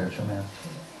to the spiritual master.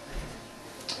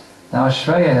 Now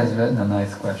Shreya has written a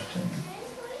nice question.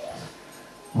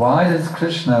 Why does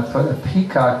Krishna put a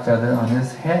peacock feather on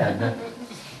his head?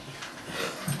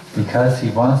 Because he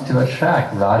wants to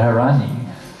attract Radharani.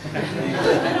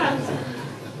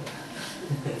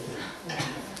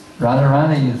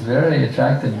 Radharani is very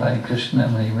attracted by Krishna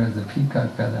when he wears a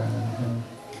peacock feather on his head.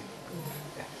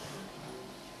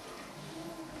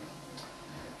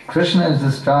 Krishna is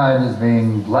described as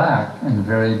being black and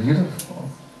very beautiful.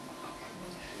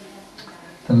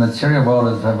 The material world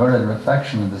is a perverted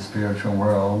reflection of the spiritual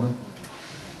world.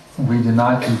 We do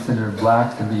not consider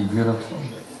black to be beautiful.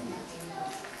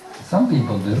 Some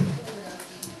people do.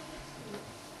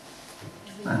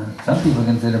 Some people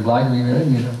consider black to be very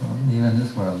beautiful, even in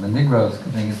this world. The Negroes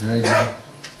think it's very beautiful.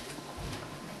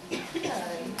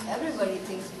 Everybody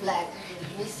thinks black.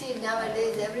 We see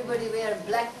nowadays everybody wear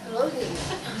black clothing.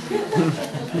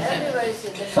 Everybody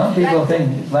says that. Some people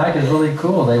think black is really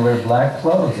cool. They wear black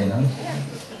clothes, you know.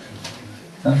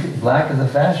 Black is a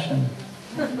fashion.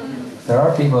 There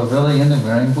are people really into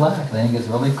wearing black. They think it's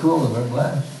really cool to wear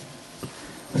black.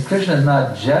 But Krishna is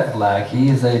not jet black. He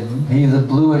is a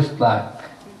bluish black.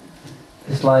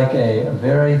 It's like a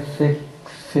very thick,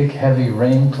 heavy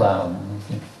rain cloud.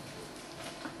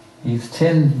 He's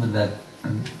tinged with that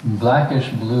blackish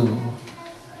blue.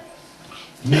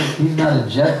 He's not a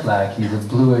jet black. He's a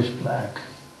bluish black.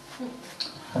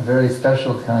 A very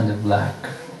special kind of black.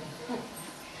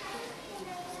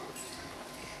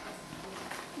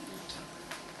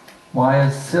 Why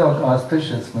is silk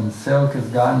auspicious when silk is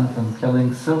gotten from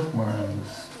killing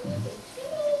silkworms?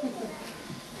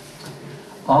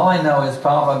 All I know is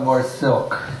Prabhupada wore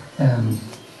silk, and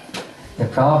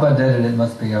if Prabhupada did it, it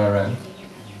must be alright.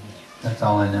 That's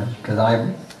all I know, because I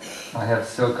have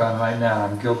silk on right now.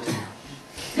 I'm guilty.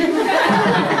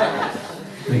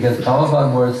 Because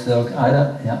Prabhupada wore silk.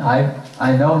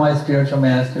 I know my spiritual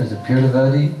master is a pure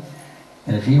devotee,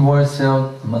 and if he wore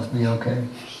silk, it must be okay.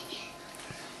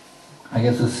 I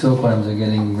guess the silkworms are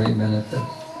getting great benefit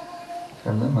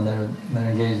from them when they're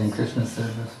engaged in Krishna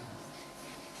service.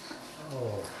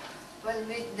 Well,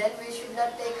 then we should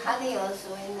not take honey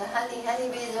also. In the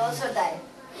honeybees also die.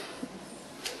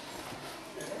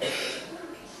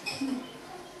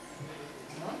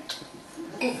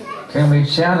 Can we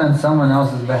chant on someone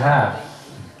else's behalf?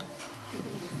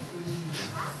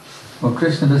 Will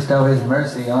Krishna bestow his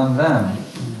mercy on them?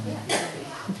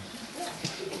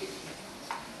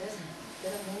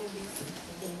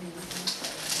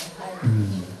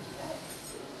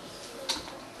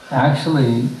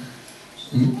 Actually,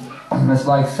 it's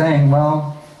like saying,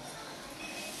 well,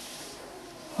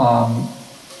 I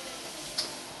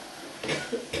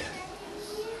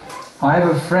have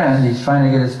a friend, he's trying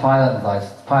to get his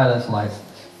pilot's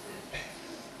license.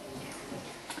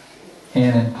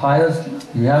 And in pilots,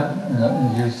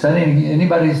 you're sending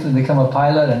anybody to become a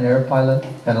pilot, an air pilot,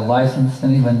 got a license,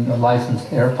 and even a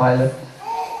licensed air pilot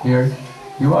here?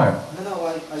 You are. No,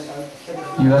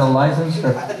 I You got a license?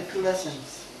 Or? I had 2 lessons.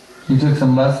 You took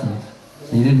some lessons.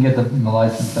 You didn't get the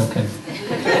license, okay.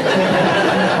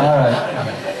 Alright.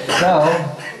 So,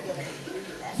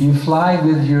 you fly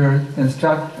with your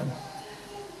instructor.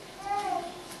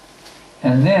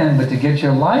 And then, but to get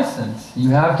your license, you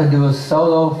have to do a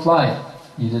solo flight.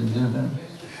 You didn't do that.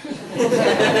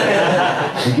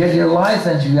 To get your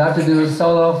license, you have to do a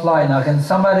solo flight. Now, can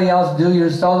somebody else do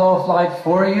your solo flight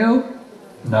for you?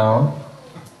 No.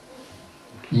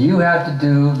 You have to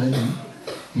do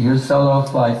your solo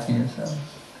flight for yourself.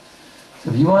 So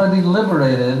if you want to be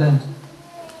liberated,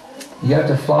 you have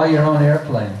to fly your own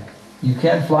airplane. You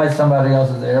can't fly somebody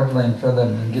else's airplane for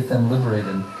them and get them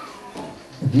liberated.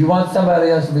 If you want somebody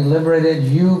else to be liberated,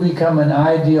 you become an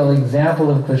ideal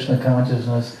example of Krishna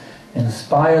consciousness.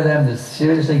 Inspire them to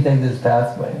seriously take this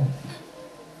pathway.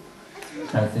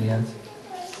 That's the answer.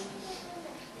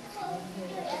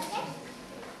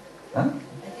 Huh?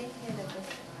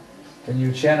 Can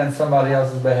you chant on somebody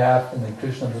else's behalf and then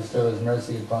Krishna bestow His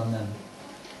mercy upon them?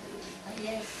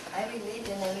 Yes, I will eat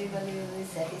and everybody will be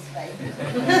satisfied.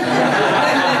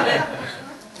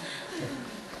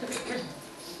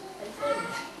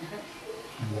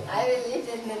 I will eat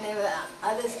and then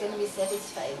others can be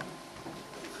satisfied.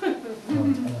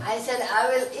 I said, I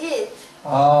will eat.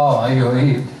 Oh, you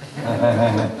eat.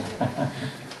 And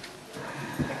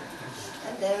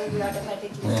they will be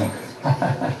automatically Yeah.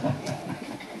 satisfied.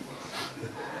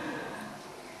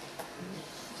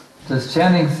 Does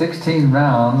chanting 16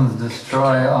 rounds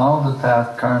destroy all the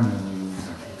past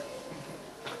karmas?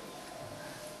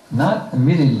 Not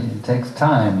immediately. It takes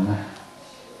time.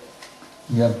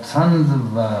 We have tons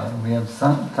of bad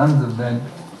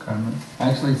karma.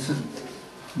 Actually,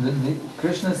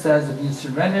 Krishna says, if you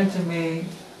surrender to me,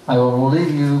 I will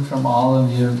relieve you from all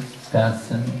of your past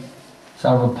sins.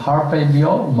 Sarva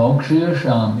parpebhyo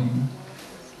mokshayasami.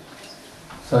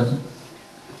 So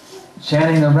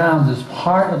chanting the rounds is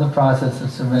part of the process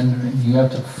of surrendering. You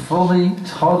have to fully,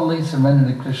 totally surrender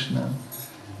to Krishna.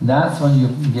 That's when you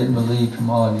get relieved from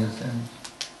all of your sins.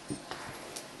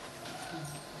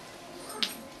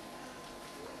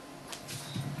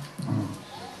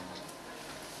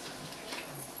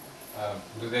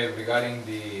 Gurudev, regarding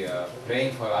the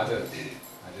praying for others,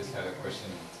 I just had a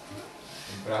question.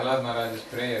 In Prahlad Maharaj's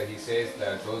prayer, he says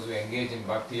that those who engage in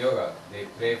Bhakti Yoga, they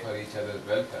pray for each other's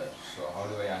welfare. So how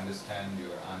do I understand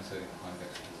your answer in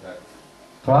context of that?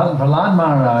 Prahlad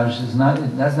Maharaj is not,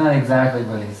 that's not exactly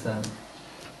what he said.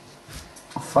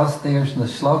 Swastiyas, the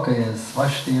shloka is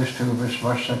Swastiyashtu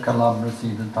Vishvasha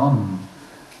Kalabrasidatam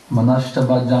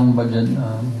Manashtabhajang Bhajan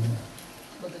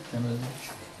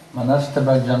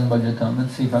Manashtabhajang Bhajatam.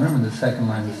 Let's see if I remember the second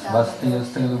line.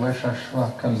 Swastiyastu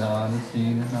Vishvashva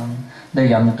Kalabrasidatam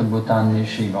Deyamta Bhutani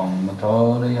Shivam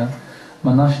Matoraya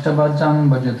Manashtabhajang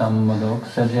Bhajatam Madok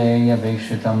Sajeya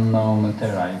Veshitam No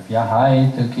Materai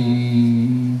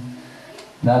Yahaituki.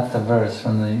 That's the verse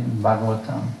from the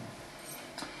Bhagavatam.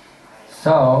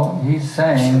 So, he's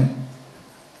saying,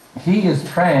 he is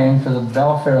praying for the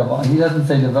welfare of all. He doesn't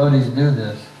say devotees do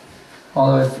this,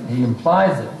 although he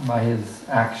implies it by his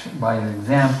action, by his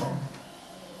example.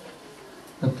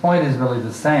 The point is really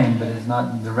the same, but it's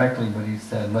not directly what he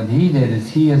said. What he did is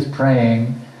he is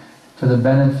praying for the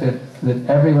benefit that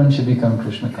everyone should become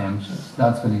Krishna conscious.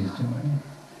 That's what he's doing.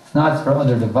 It's not for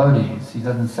other devotees. He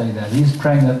doesn't say that. He's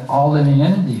praying that all living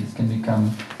entities can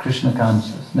become Krishna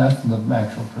conscious. That's the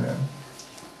actual prayer.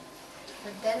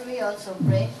 Then we also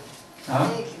pray. Huh?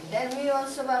 Then we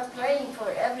also are praying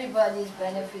for everybody's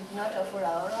benefit, not for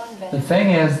our own benefit. The thing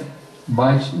is,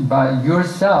 by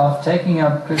yourself taking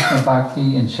up Krishna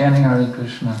Bhakti and chanting Hare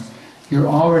Krishna, you're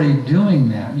already doing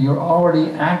that. You're already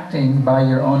acting by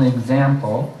your own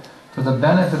example for the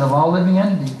benefit of all living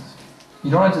entities.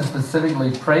 You don't have to specifically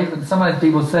pray. But sometimes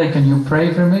people say, can you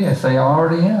pray for me? I say, I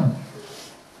already am.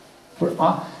 For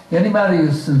anybody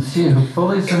who's sincere, who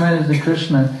fully surrenders to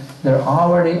Krishna, they're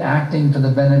already acting to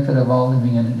the benefit of all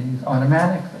living entities,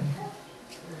 automatically.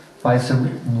 By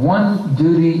one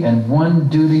duty and one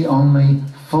duty only,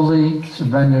 fully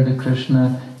surrender to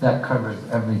Krishna, that covers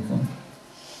everything.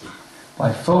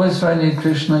 By fully surrendering to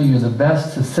Krishna, you're the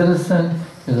best citizen,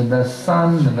 you're the best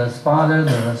son, the best father, the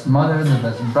best mother, the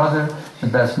best brother, the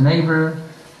best neighbor,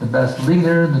 the best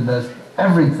leader, the best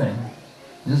everything.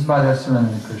 Just by that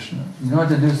surrender to Krishna. You don't have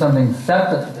to do something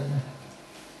separate.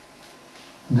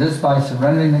 This by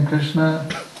surrendering to Krishna,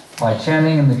 by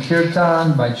chanting in the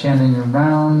kirtan, by chanting your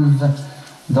rounds,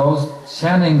 those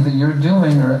chantings that you're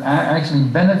doing are actually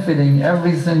benefiting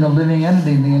every single living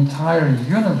entity in the entire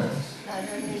universe. Not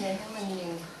only the human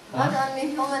being. Not only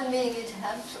human being, it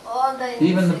helps all the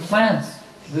Even the plants.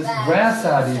 This grass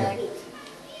out here.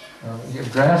 Your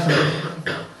grass.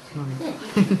 Oh,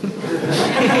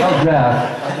 grass.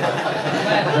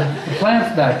 The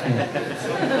plants back here.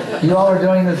 You all are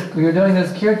doing this. You're doing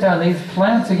this kirtan. These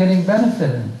plants are getting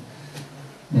benefited.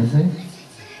 You see,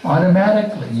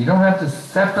 automatically. You don't have to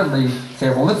separately say,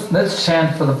 "Well, let's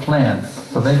chant for the plants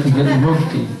so they can get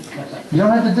mukti." You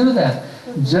don't have to do that.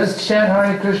 Just chant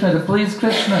Hare Krishna to please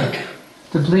Krishna,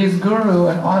 to please Guru,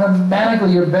 and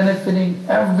automatically you're benefiting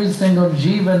every single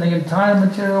jiva in the entire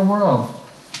material world.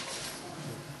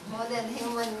 More than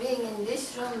human being in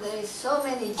this room, there is so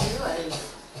many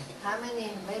jivas. How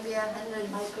many? Maybe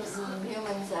 100 microsome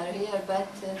humans are here, but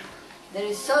there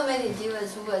is so many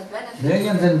jivas who has benefited.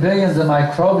 Billions and billions of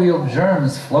microbial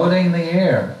germs floating in the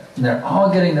air. And they're all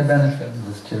getting the benefit of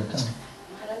this kirtan.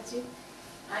 Maharajji,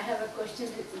 I have a question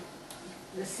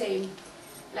the same.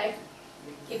 Like,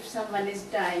 if someone is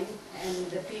dying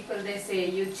and the people they say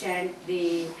you chant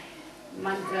the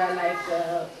mantra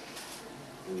like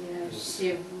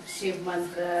Shiv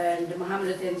mantra and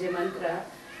Mahamrityunjay mantra,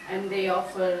 and they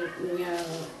offer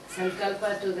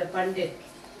sankalpa to the pandit,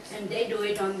 and they do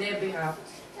it on their behalf,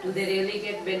 do they really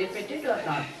get benefited or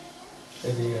not?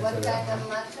 What kind of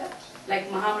mantra? Like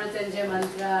Mahamrityunjay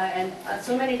mantra and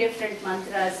so many different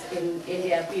mantras in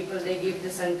India, people they give the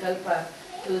sankalpa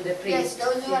to the priest. Yes,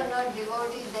 those who are not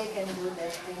devotees, they can do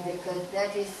that thing because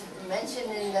that is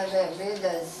mentioned in the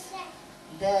Vedas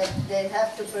that they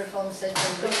have to perform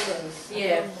certain rituals.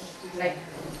 Yeah, like,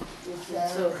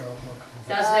 so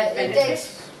does that it benefit?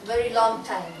 takes very long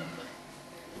time.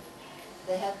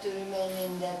 They have to remain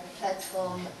in that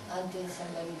platform until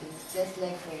somebody does. Just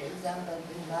like, for example,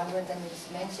 in Bhagavatam it's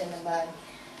mentioned about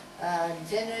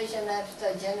generation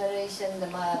after generation, the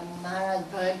Maharaj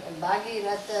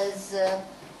Bhagirata's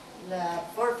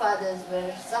forefathers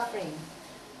were suffering.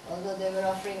 Although they were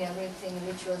offering everything,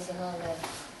 rituals and all that,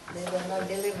 they were not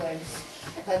delivered.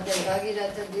 But then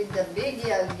Bhagirata did the big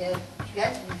yagya,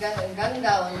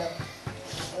 Ganga on the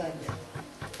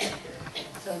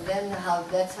so then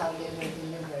that's how they were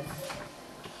delivered.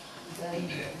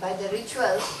 By the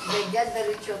ritual, they get the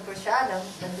ritual prasadam,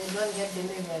 but they don't get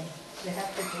delivered. They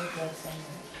have to take that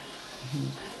somewhere.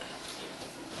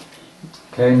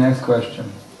 Okay, next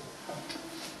question.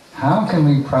 How can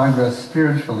we progress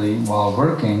spiritually while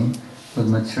working with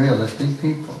materialistic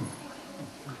people?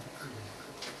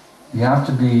 You have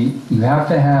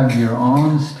to have your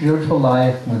own spiritual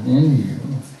life within you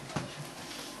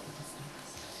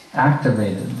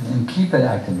activated, and keep it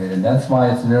activated. That's why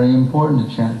it's very important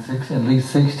to chant at least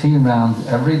 16 rounds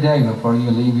every day before you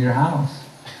leave your house.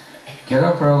 Get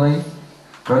up early,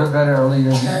 go to bed early.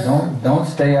 Don't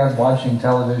stay up watching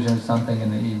television or something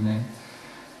in the evening.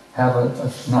 Have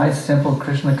a nice, simple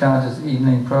Krishna conscious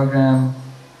evening program.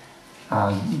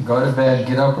 Go to bed,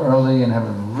 get up early, and have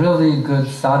a really good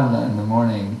sadhana in the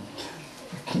morning.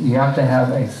 You have to have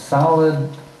a solid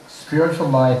spiritual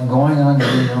life going on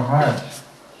within your heart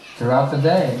throughout the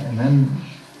day, and then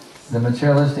the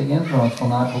materialistic influence will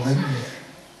not pollute you.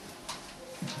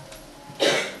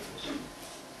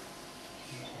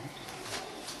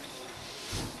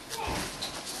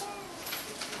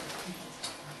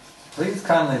 Please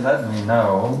kindly let me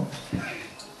know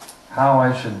how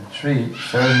I should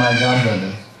serve my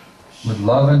godbrothers with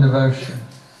love and devotion.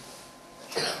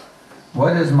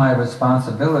 What is my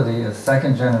responsibility as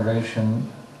second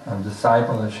generation of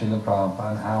disciple of Srila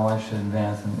Prabhupada, how I should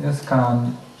advance in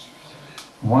Iskcon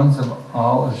once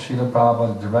all of Srila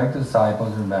Prabhupada's direct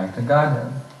disciples are back to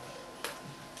Godhead.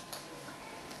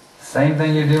 Same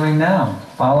thing you're doing now.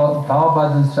 Follow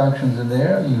Prabhupada's instructions are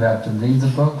there. You have to read the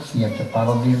books. You have to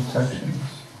follow the instructions.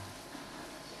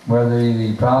 Whether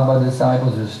the Prabhupada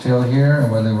disciples are still here or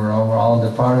whether we're all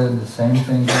departed, the same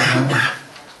thing goes on.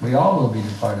 We all will be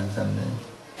departed someday.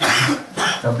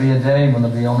 There'll be a day when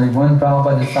there'll be only one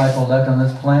Prabhupada disciple left on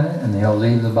this planet, and he'll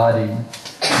leave the body.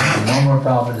 There'll be no more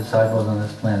Prabhupada disciples on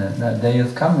this planet. That day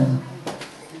is coming.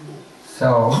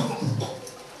 So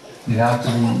you have to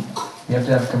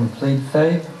have complete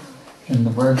faith in the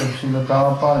words of Srila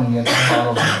Prabhupada, and you have to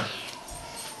follow them.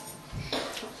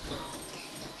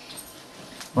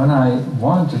 When I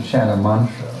want to chant a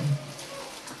mantra,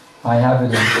 I have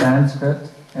it in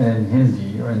Sanskrit and in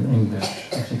Hindi or in English,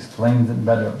 which explains it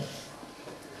better.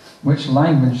 Which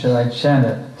language should I chant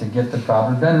it to get the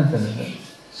proper benefit of it?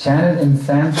 Chant it in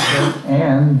Sanskrit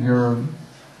and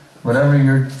whatever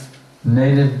your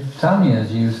native tongue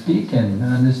is you speak in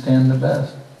and understand the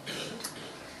best.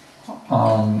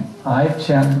 I'm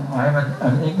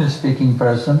an English-speaking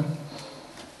person,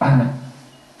 and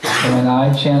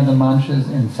I chant the mantras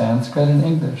in Sanskrit and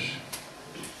English.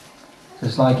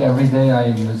 Just like every day I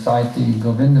recite the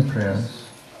Govinda prayers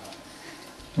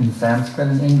in Sanskrit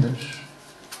and English.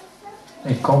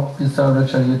 Ekopya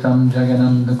sarvacharitam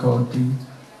jaganandakoti.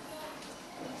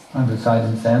 I recite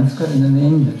in Sanskrit and in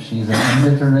English. He is an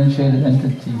undifferentiated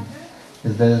entity,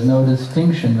 because there is no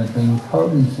distinction between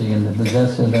potency and the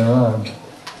possessor thereof.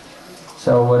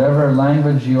 So whatever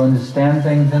language you understand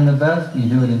things in the best, you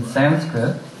do it in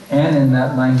Sanskrit, and in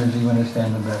that language you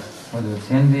understand the best, whether it's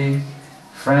Hindi,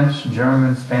 French,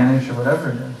 German, Spanish, or whatever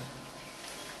it is.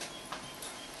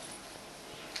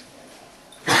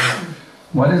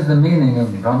 What is the meaning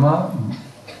of Brahma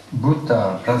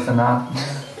Bhuta Prasanatma?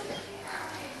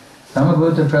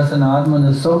 Samabhuta Prasanatma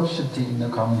Nasokshati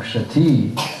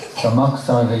Nakangshati Samak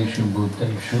Sarveshu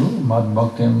Bhuteshu Mad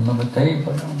Bhaktim Navate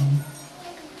Padam.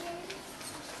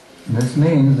 This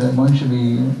means that one should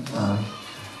be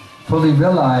fully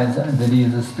realize that he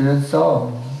is a spirit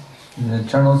soul, he's an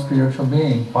eternal spiritual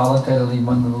being, qualitatively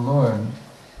one with the Lord,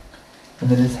 and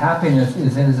that his happiness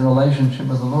is in his relationship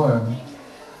with the Lord.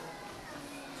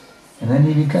 And then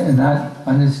in that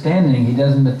understanding, he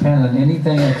doesn't depend on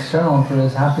anything external for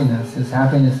his happiness. His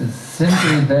happiness is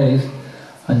simply based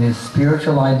on his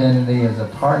spiritual identity as a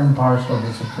part and parcel of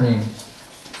the Supreme.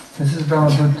 This is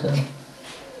Brahma-Bhuta.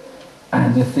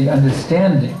 And it's the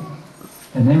understanding.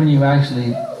 And then when you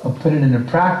actually put it into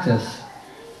practice,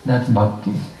 that's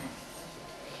bhakti.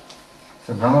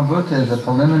 So Brahma-Bhuta is a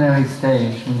preliminary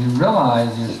stage. When you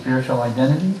realize your spiritual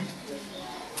identity,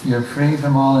 you're free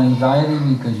from all anxiety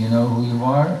because you know who you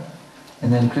are.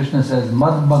 And then Krishna says,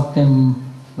 Mad Bhaktim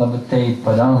Labhate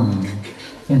Padam.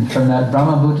 And from that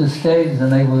Brahma-Bhuta stage, then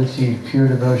they will achieve pure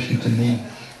devotion to me.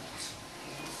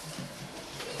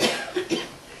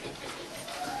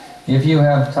 If you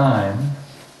have time,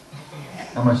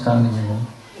 how much time do we have?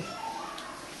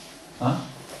 Huh?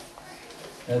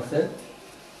 That's it?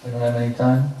 We don't have any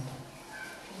time?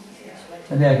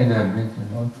 Maybe I can do it briefly.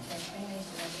 No?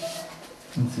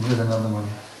 Let's see, here's another one.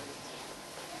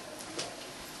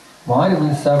 Why do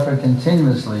we suffer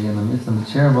continuously in the midst of the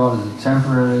material world as a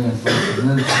temporary and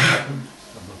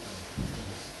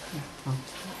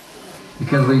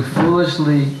because we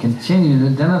foolishly continue to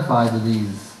identify with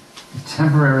these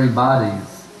temporary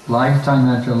bodies, lifetime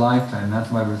after lifetime. That's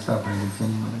why we're suffering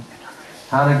continually.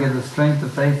 How to get the strength to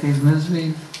face these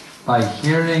miseries? By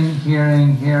hearing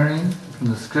from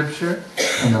the scripture,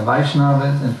 from the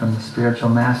Vaishnavas, and from the spiritual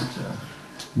master.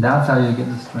 That's how you get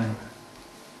the strength.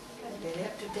 But they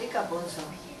have to take up also.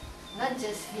 Not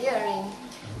just hearing.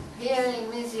 Hearing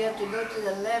means you have to go to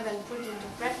the lab and put into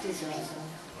practice also.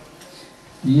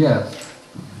 Yes.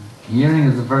 Hearing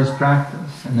is the first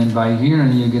practice. And then by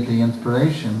hearing you get the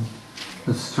inspiration,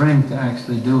 the strength to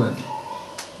actually do it.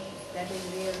 That is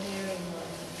real hearing.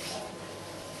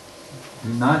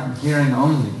 You're not hearing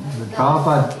only. The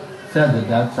Prabhupada said that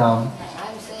that's how...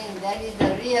 I'm saying that is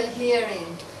the real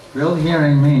hearing. Real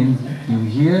hearing means you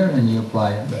hear and you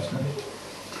apply it. That's right.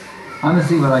 I'm going to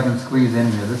see what I can squeeze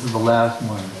in here. This is the last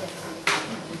one.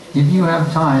 If you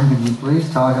have time, could you please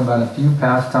talk about a few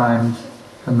pastimes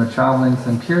from the traveling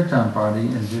Sankirtan party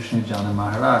in Vishnu Jana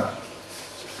Maharaj?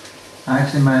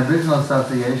 Actually, my original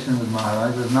association with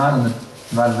Maharaj was not in the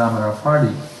Vadadamara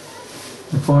party.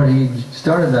 Before he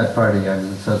started that party, I was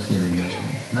associated with him.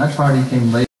 And that party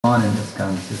came later on in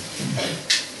Iskcon system.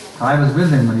 I was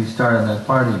with him when he started that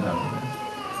party, by the way.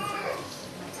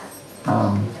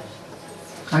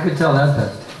 I could tell that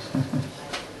best.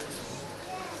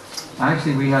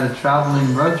 Actually, we had a traveling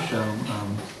roadshow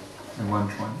at one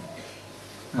point.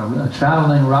 A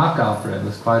traveling rock opera. It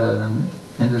was quite an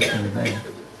interesting thing.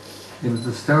 It was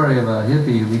the story of a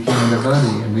hippie who became a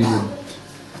devotee, and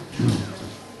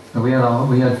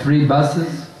we had 3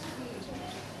 buses.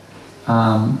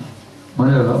 One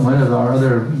of our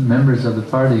other members of the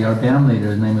party, our band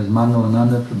leader, his name is Mano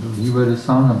Ananda Prabhu, he wrote a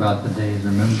song about the days,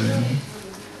 remembering it.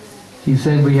 He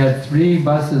said we had 3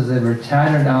 buses that were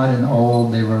tattered out and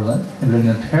old. They were in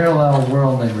a parallel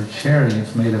world. They were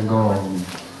chariots made of gold.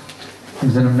 It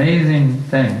was an amazing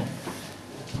thing.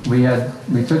 We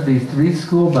took these 3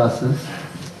 school buses.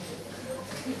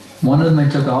 One of them, they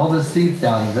took all the seats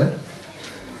out of it,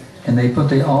 and they put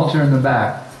the altar in the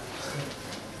back.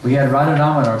 We had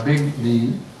Radha-Damodar,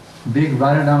 the big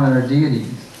Radha-Damodar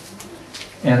deities,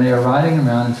 and they were riding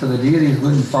around, and so the deities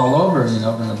wouldn't fall over, you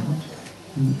know.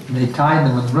 They tied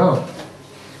them with rope.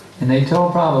 And they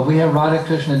told Prabhupada, we have Radha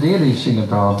Krishna deities, Srila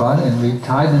Prabhupada, and we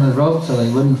tied them with rope so they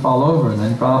wouldn't fall over. And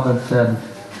then Prabhupada said,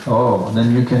 oh,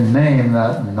 then you can name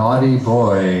that naughty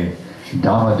boy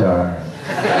Damodar.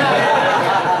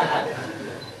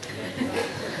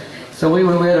 So we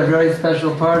had a very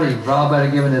special party. Prabhupada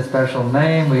had given it a special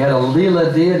name. We had a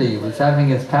Leela deity who was having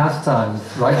his pastimes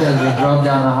right as we drove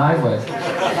down the highway.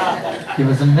 It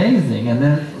was amazing. And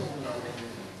then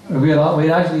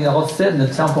we'd actually all sit in the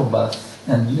temple bus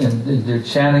and do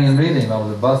chanting and reading while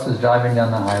the bus was driving down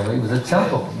the highway. It was a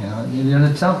temple, you know. You're in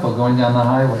a temple going down the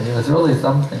highway. It was really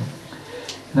something.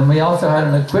 And then we also had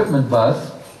an equipment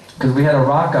bus, because we had a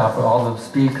rock opera, all the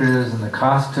speakers and the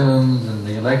costumes and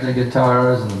the electric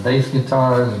guitars and the bass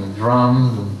guitars and the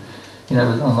drums, and you know,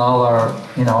 on all our,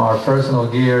 you know, our personal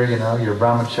gear, you know, your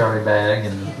brahmachari bag,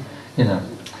 and you know,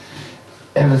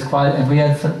 it was quite, and we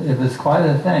had some, it was quite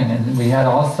a thing, and we had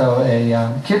also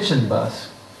a kitchen bus,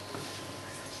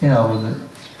 you know,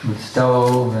 with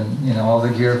stove and, you know, all the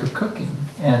gear for cooking.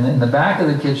 And in the back of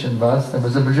the kitchen bus, there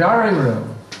was a bajari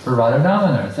room for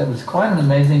Radhardamanars. It was quite an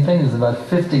amazing thing. There was about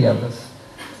 50 of us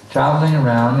traveling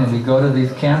around, and we go to these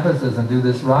campuses and do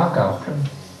this rock opera.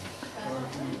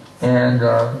 And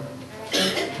the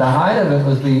height of it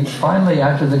was, we finally,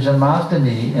 after the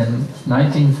Janmashtami in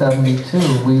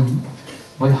 1972,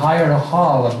 we hired a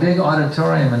hall, a big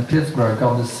auditorium in Pittsburgh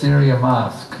called the Syria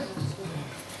Mosque.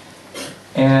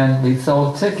 And we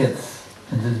sold tickets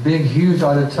in this big, huge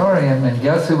auditorium, and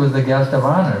guess who was the guest of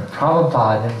honor?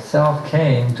 Prabhupada himself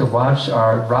came to watch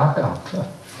our rock opera.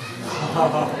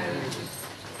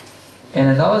 And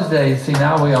in those days, see,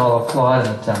 now we all applaud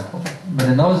in the temple. But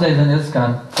in those days in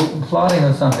Iskcon, applauding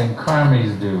was something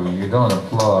karmis do. You don't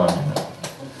applaud.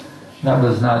 That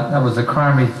was a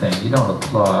karmi thing. You don't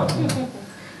applaud. You know.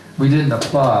 We didn't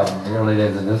applaud in the early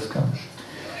days of Iskcon.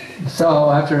 So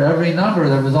after every number,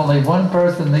 there was only one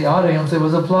person in the audience that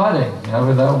was applauding. You know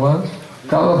who that was?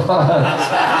 Prabhupada.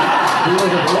 He was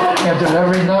applauding after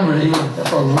every number. He would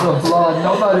applaud.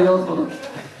 Nobody else would applaud.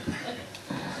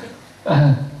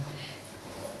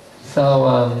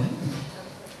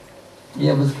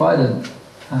 Yeah, it was quite an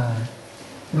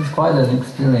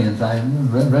experience. I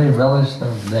really relished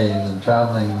those days of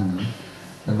traveling.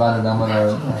 The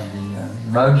Radhardamanara,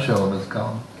 the road show it was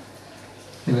called.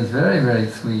 It was very, very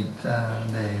sweet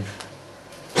days.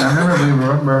 I remember we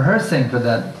were rehearsing for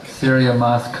that Syria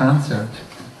Mosque concert.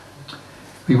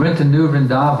 We went to New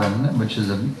Vrindavan, which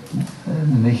is in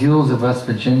the hills of West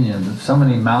Virginia. There's so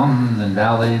many mountains and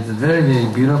valleys. It's very, very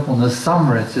beautiful. In the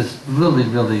summer, it's just really,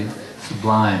 really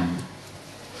sublime.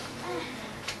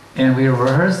 And we were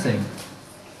rehearsing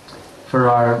for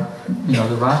our, you know,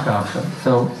 the rock opera.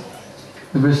 So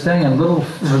we were staying in there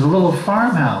was a little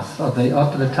farmhouse up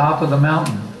at the top of the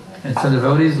mountain. And so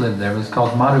devotees lived there. It was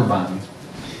called Madhuban.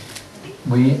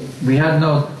 We had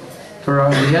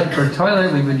for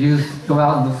toilet we would go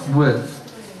out in the woods.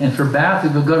 And for bath we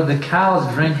would go to the cows,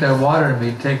 drink their water, and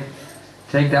we'd take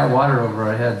that water over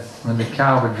our heads when the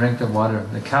cow would drink the water.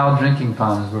 The cow drinking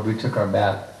pond is where we took our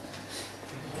bath.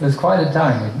 It was quite a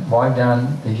time. We'd walk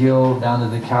down the hill, down to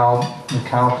the cow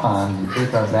pond, and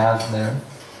take our baths there.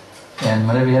 And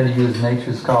whenever you had to use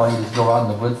nature's call, you just go out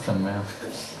in the woods somewhere.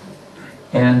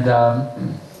 And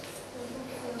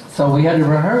so we had to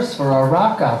rehearse for our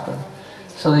rock opera.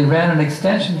 So they ran an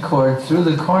extension cord through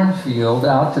the cornfield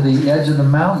out to the edge of the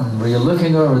mountain, where you're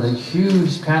looking over the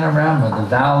huge panorama, the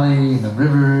valley, the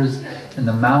rivers, and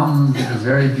the mountains. It was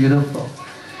very beautiful.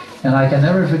 And I can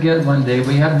never forget one day,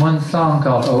 we had one song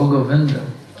called O Govinda.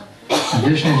 And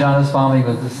Vishnu Janaswami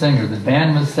was the singer. The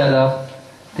band was set up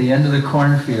at the end of the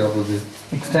cornfield with the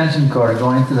extension cord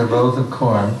going through the rows of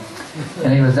corn.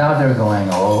 And he was out there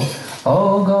going, oh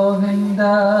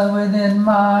Govinda within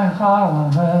my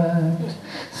heart,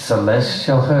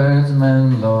 celestial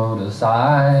herdsman,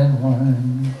 lotus-eyed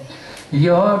one,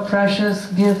 your precious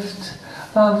gift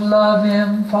of love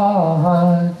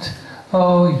impart.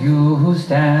 Oh, you who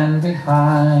stand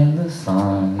behind the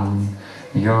sun,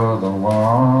 you're the one,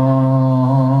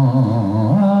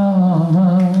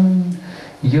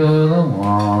 you're the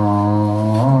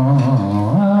one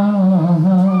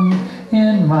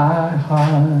in my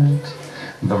heart.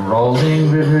 The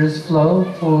rolling rivers flow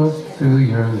forth through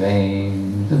your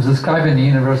veins. It was described in the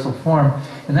universal form.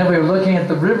 And then we were looking at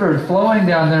the river flowing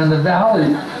down there in the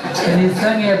valley, and he's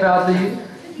singing about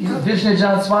Vishnu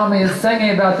Janaswami is singing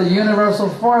about the universal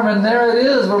form, and there it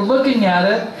is. We're looking at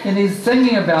it, and he's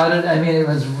singing about it. I mean, it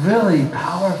was really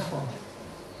powerful.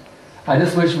 I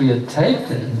just wish we had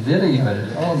taped it and videoed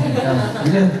it. Oh my God.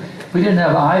 We didn't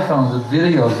have iPhones with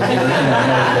videos.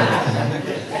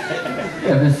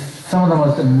 It was some of the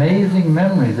most amazing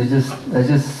memories. They just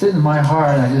sit in my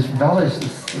heart, and I just relish the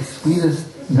sweetest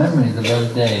memories of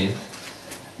those days.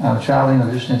 Traveling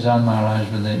with Vishnu Jan Maharaj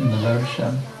in the road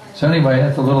show. So anyway,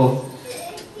 that's a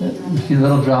few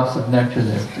little drops of nectar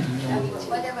there.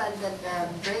 What about the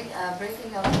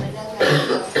breaking of Mridanga?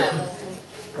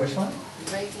 Which one?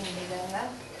 Breaking Mridanga?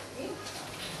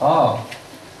 Oh,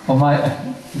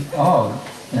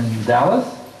 in Dallas?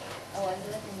 Oh, was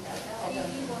it in Dallas? I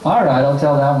don't know. All right, I'll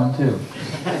tell that one too.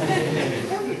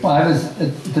 Well,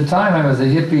 at the time I was a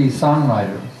hippie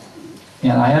songwriter,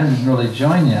 and I hadn't really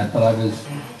joined yet, but I was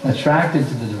attracted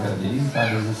to the devotees.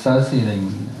 I was associating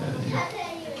with the devotees.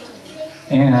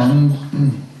 And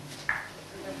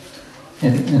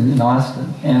in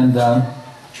Austin. And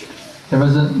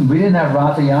We didn't have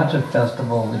Rath Yatra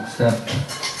festival except,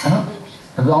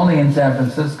 it was only in San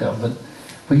Francisco, but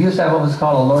we used to have what was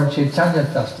called a Lord Chaitanya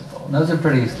festival. And those are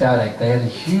pretty ecstatic. They had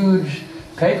huge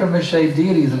paper mache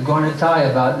deities of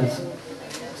Gaurnitai about as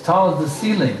tall as the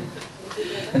ceiling.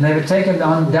 And they would take them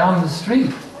down the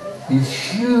street. These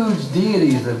huge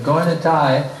deities of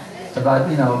Gaurnitai about,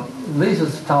 at least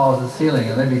as tall as the ceiling,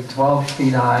 and maybe 12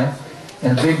 feet high,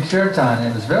 and a big kirtan.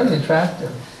 It was very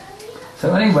attractive.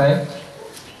 So anyway,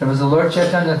 there was a Lord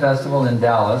Chaitanya festival in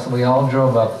Dallas. We all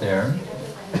drove up there,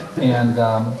 and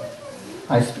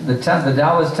the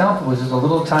Dallas temple was just a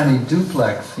little tiny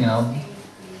duplex,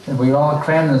 and we all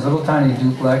crammed in this little tiny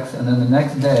duplex. And then the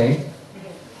next day,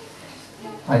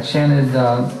 I chanted.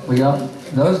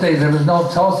 Those days there was no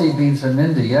Tulsi beads from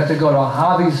India. You had to go to a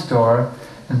hobby store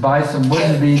and buy some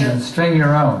wooden beads and string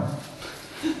your own.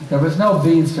 There was no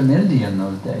beads from India in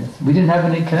those days. We didn't have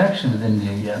any connection with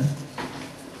India yet.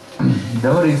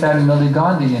 Devotees hadn't really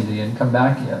gone to India and come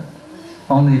back yet.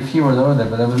 Only a few were over there,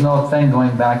 but there was no thing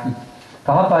going back.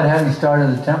 Prabhupada hadn't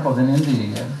started the temples in India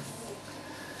yet.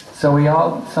 So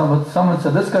someone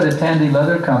said, let's go to Tandy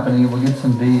Leather Company, we'll get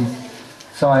some beads.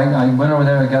 So I went over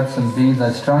there and got some beads.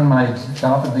 I strung my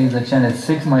japa beads. I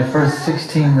chanted my first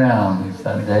 16 rounds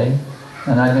that day.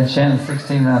 And I've been chanting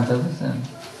 16 rounds ever since.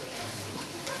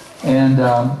 And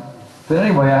but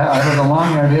anyway, I was a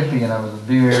long-haired hippie, and I was a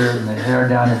beard and the hair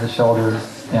down to the shoulders.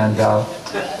 And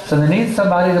so they need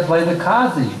somebody to play the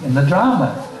Kazi in the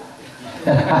drama.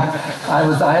 And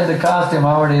I had the costume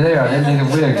already there. I didn't need a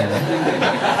wig.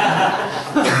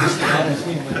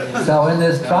 So in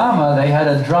this drama, they had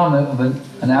a drum,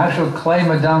 an actual clay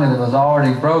madanga that was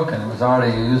already broken. It was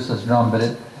already a useless drum,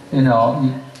 but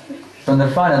from the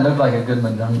front it looked like a good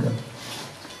madanga.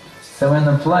 So in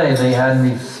the play, they had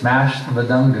me smash the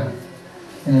madanga.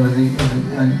 And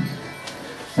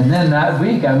then that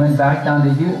week I went back down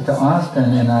to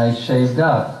Austin and I shaved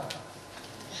up.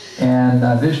 And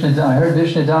I heard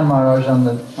Vishnudan Maharaj on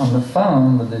the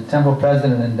phone with the temple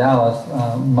president in Dallas,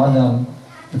 Madam,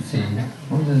 let's see,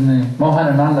 what was his name?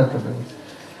 Mohanananda Prabhu.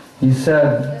 He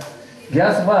said,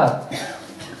 guess what?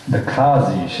 The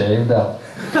Kazi shaved up.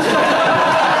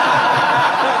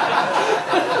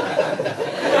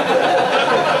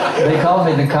 They called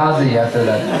me the Kazi after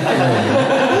that.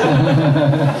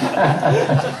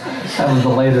 That was the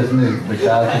latest news, the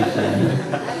Kazi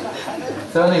shaved up.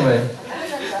 So anyway,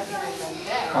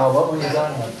 what were you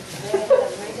talking about?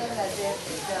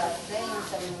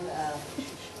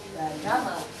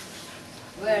 Drama,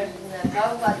 where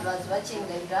Prabhupada was watching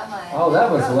the drama. Oh, that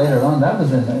was later on. That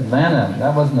was in Atlanta.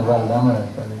 That wasn't about Ramana.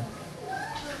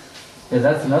 Yeah,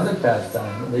 that's another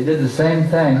pastime. They did the same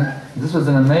thing. This was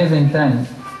an amazing thing.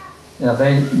 It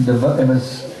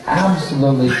was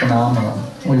absolutely phenomenal.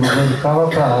 We were with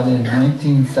Prabhupada in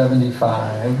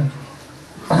 1975.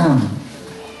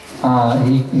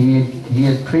 He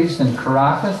had preached in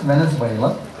Caracas,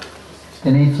 Venezuela.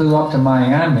 Then he flew up to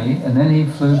Miami, and then he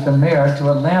flew from there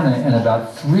to Atlanta, and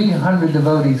about 300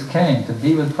 devotees came to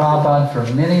be with Prabhupada for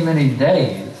many, many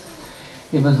days.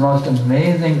 It was the most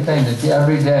amazing thing to see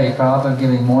every day Prabhupada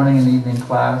giving morning and evening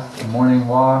class, morning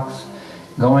walks,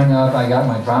 going up. I got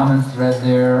my Brahmin thread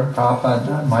there,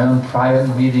 Prabhupada, my own private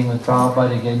meeting with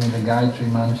Prabhupada. He gave me the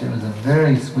Gayatri Mantra. It was a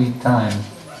very sweet time.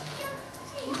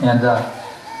 And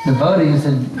devotees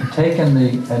had taken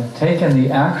the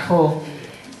actual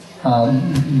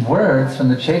words from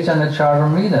the Chaitanya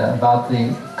Charitamrita about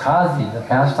the Kazi, the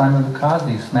pastime of the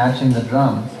Kazi, smashing the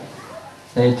drum.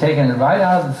 They had taken it right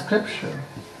out of the scripture,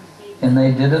 and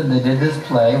they did this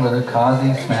play where the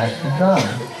Kazi smashed the drum.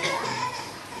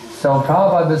 So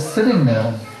Prabhupada was sitting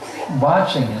there,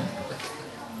 watching it,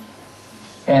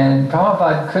 and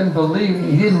Prabhupada couldn't believe,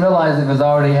 he didn't realize it was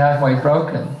already halfway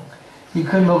broken. He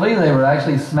couldn't believe they were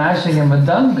actually smashing him with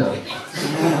madanga.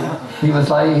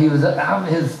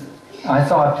 I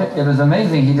thought it was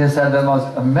amazing. He just had the most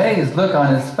amazed look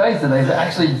on his face that they'd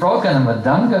actually broken him with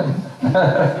madanga.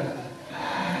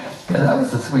 That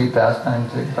was a sweet pastime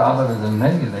too. Prabhupada was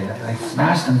amazed. They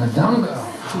smashed him with madanga.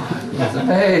 He was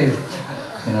amazed.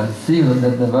 To see what the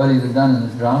devotees had done in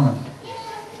this drama.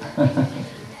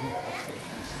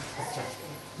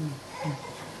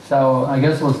 So I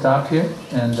guess we'll stop here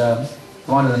and go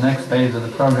on to the next phase of the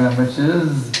program, which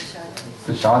is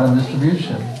prasadam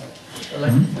distribution.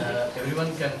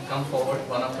 Everyone can come forward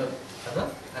one after the other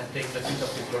and take the seat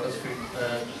of his lotus feet,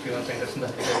 Sankarsan,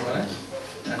 Adhikari Maharaj,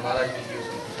 and Maharaj will give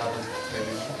some prasadam to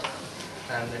everyone.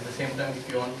 And at the same time, if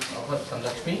you want to offer some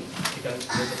Lakshmi, you can,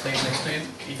 there's a plate next to it,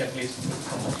 you can please put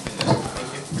some Lakshmi there.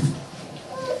 Thank you.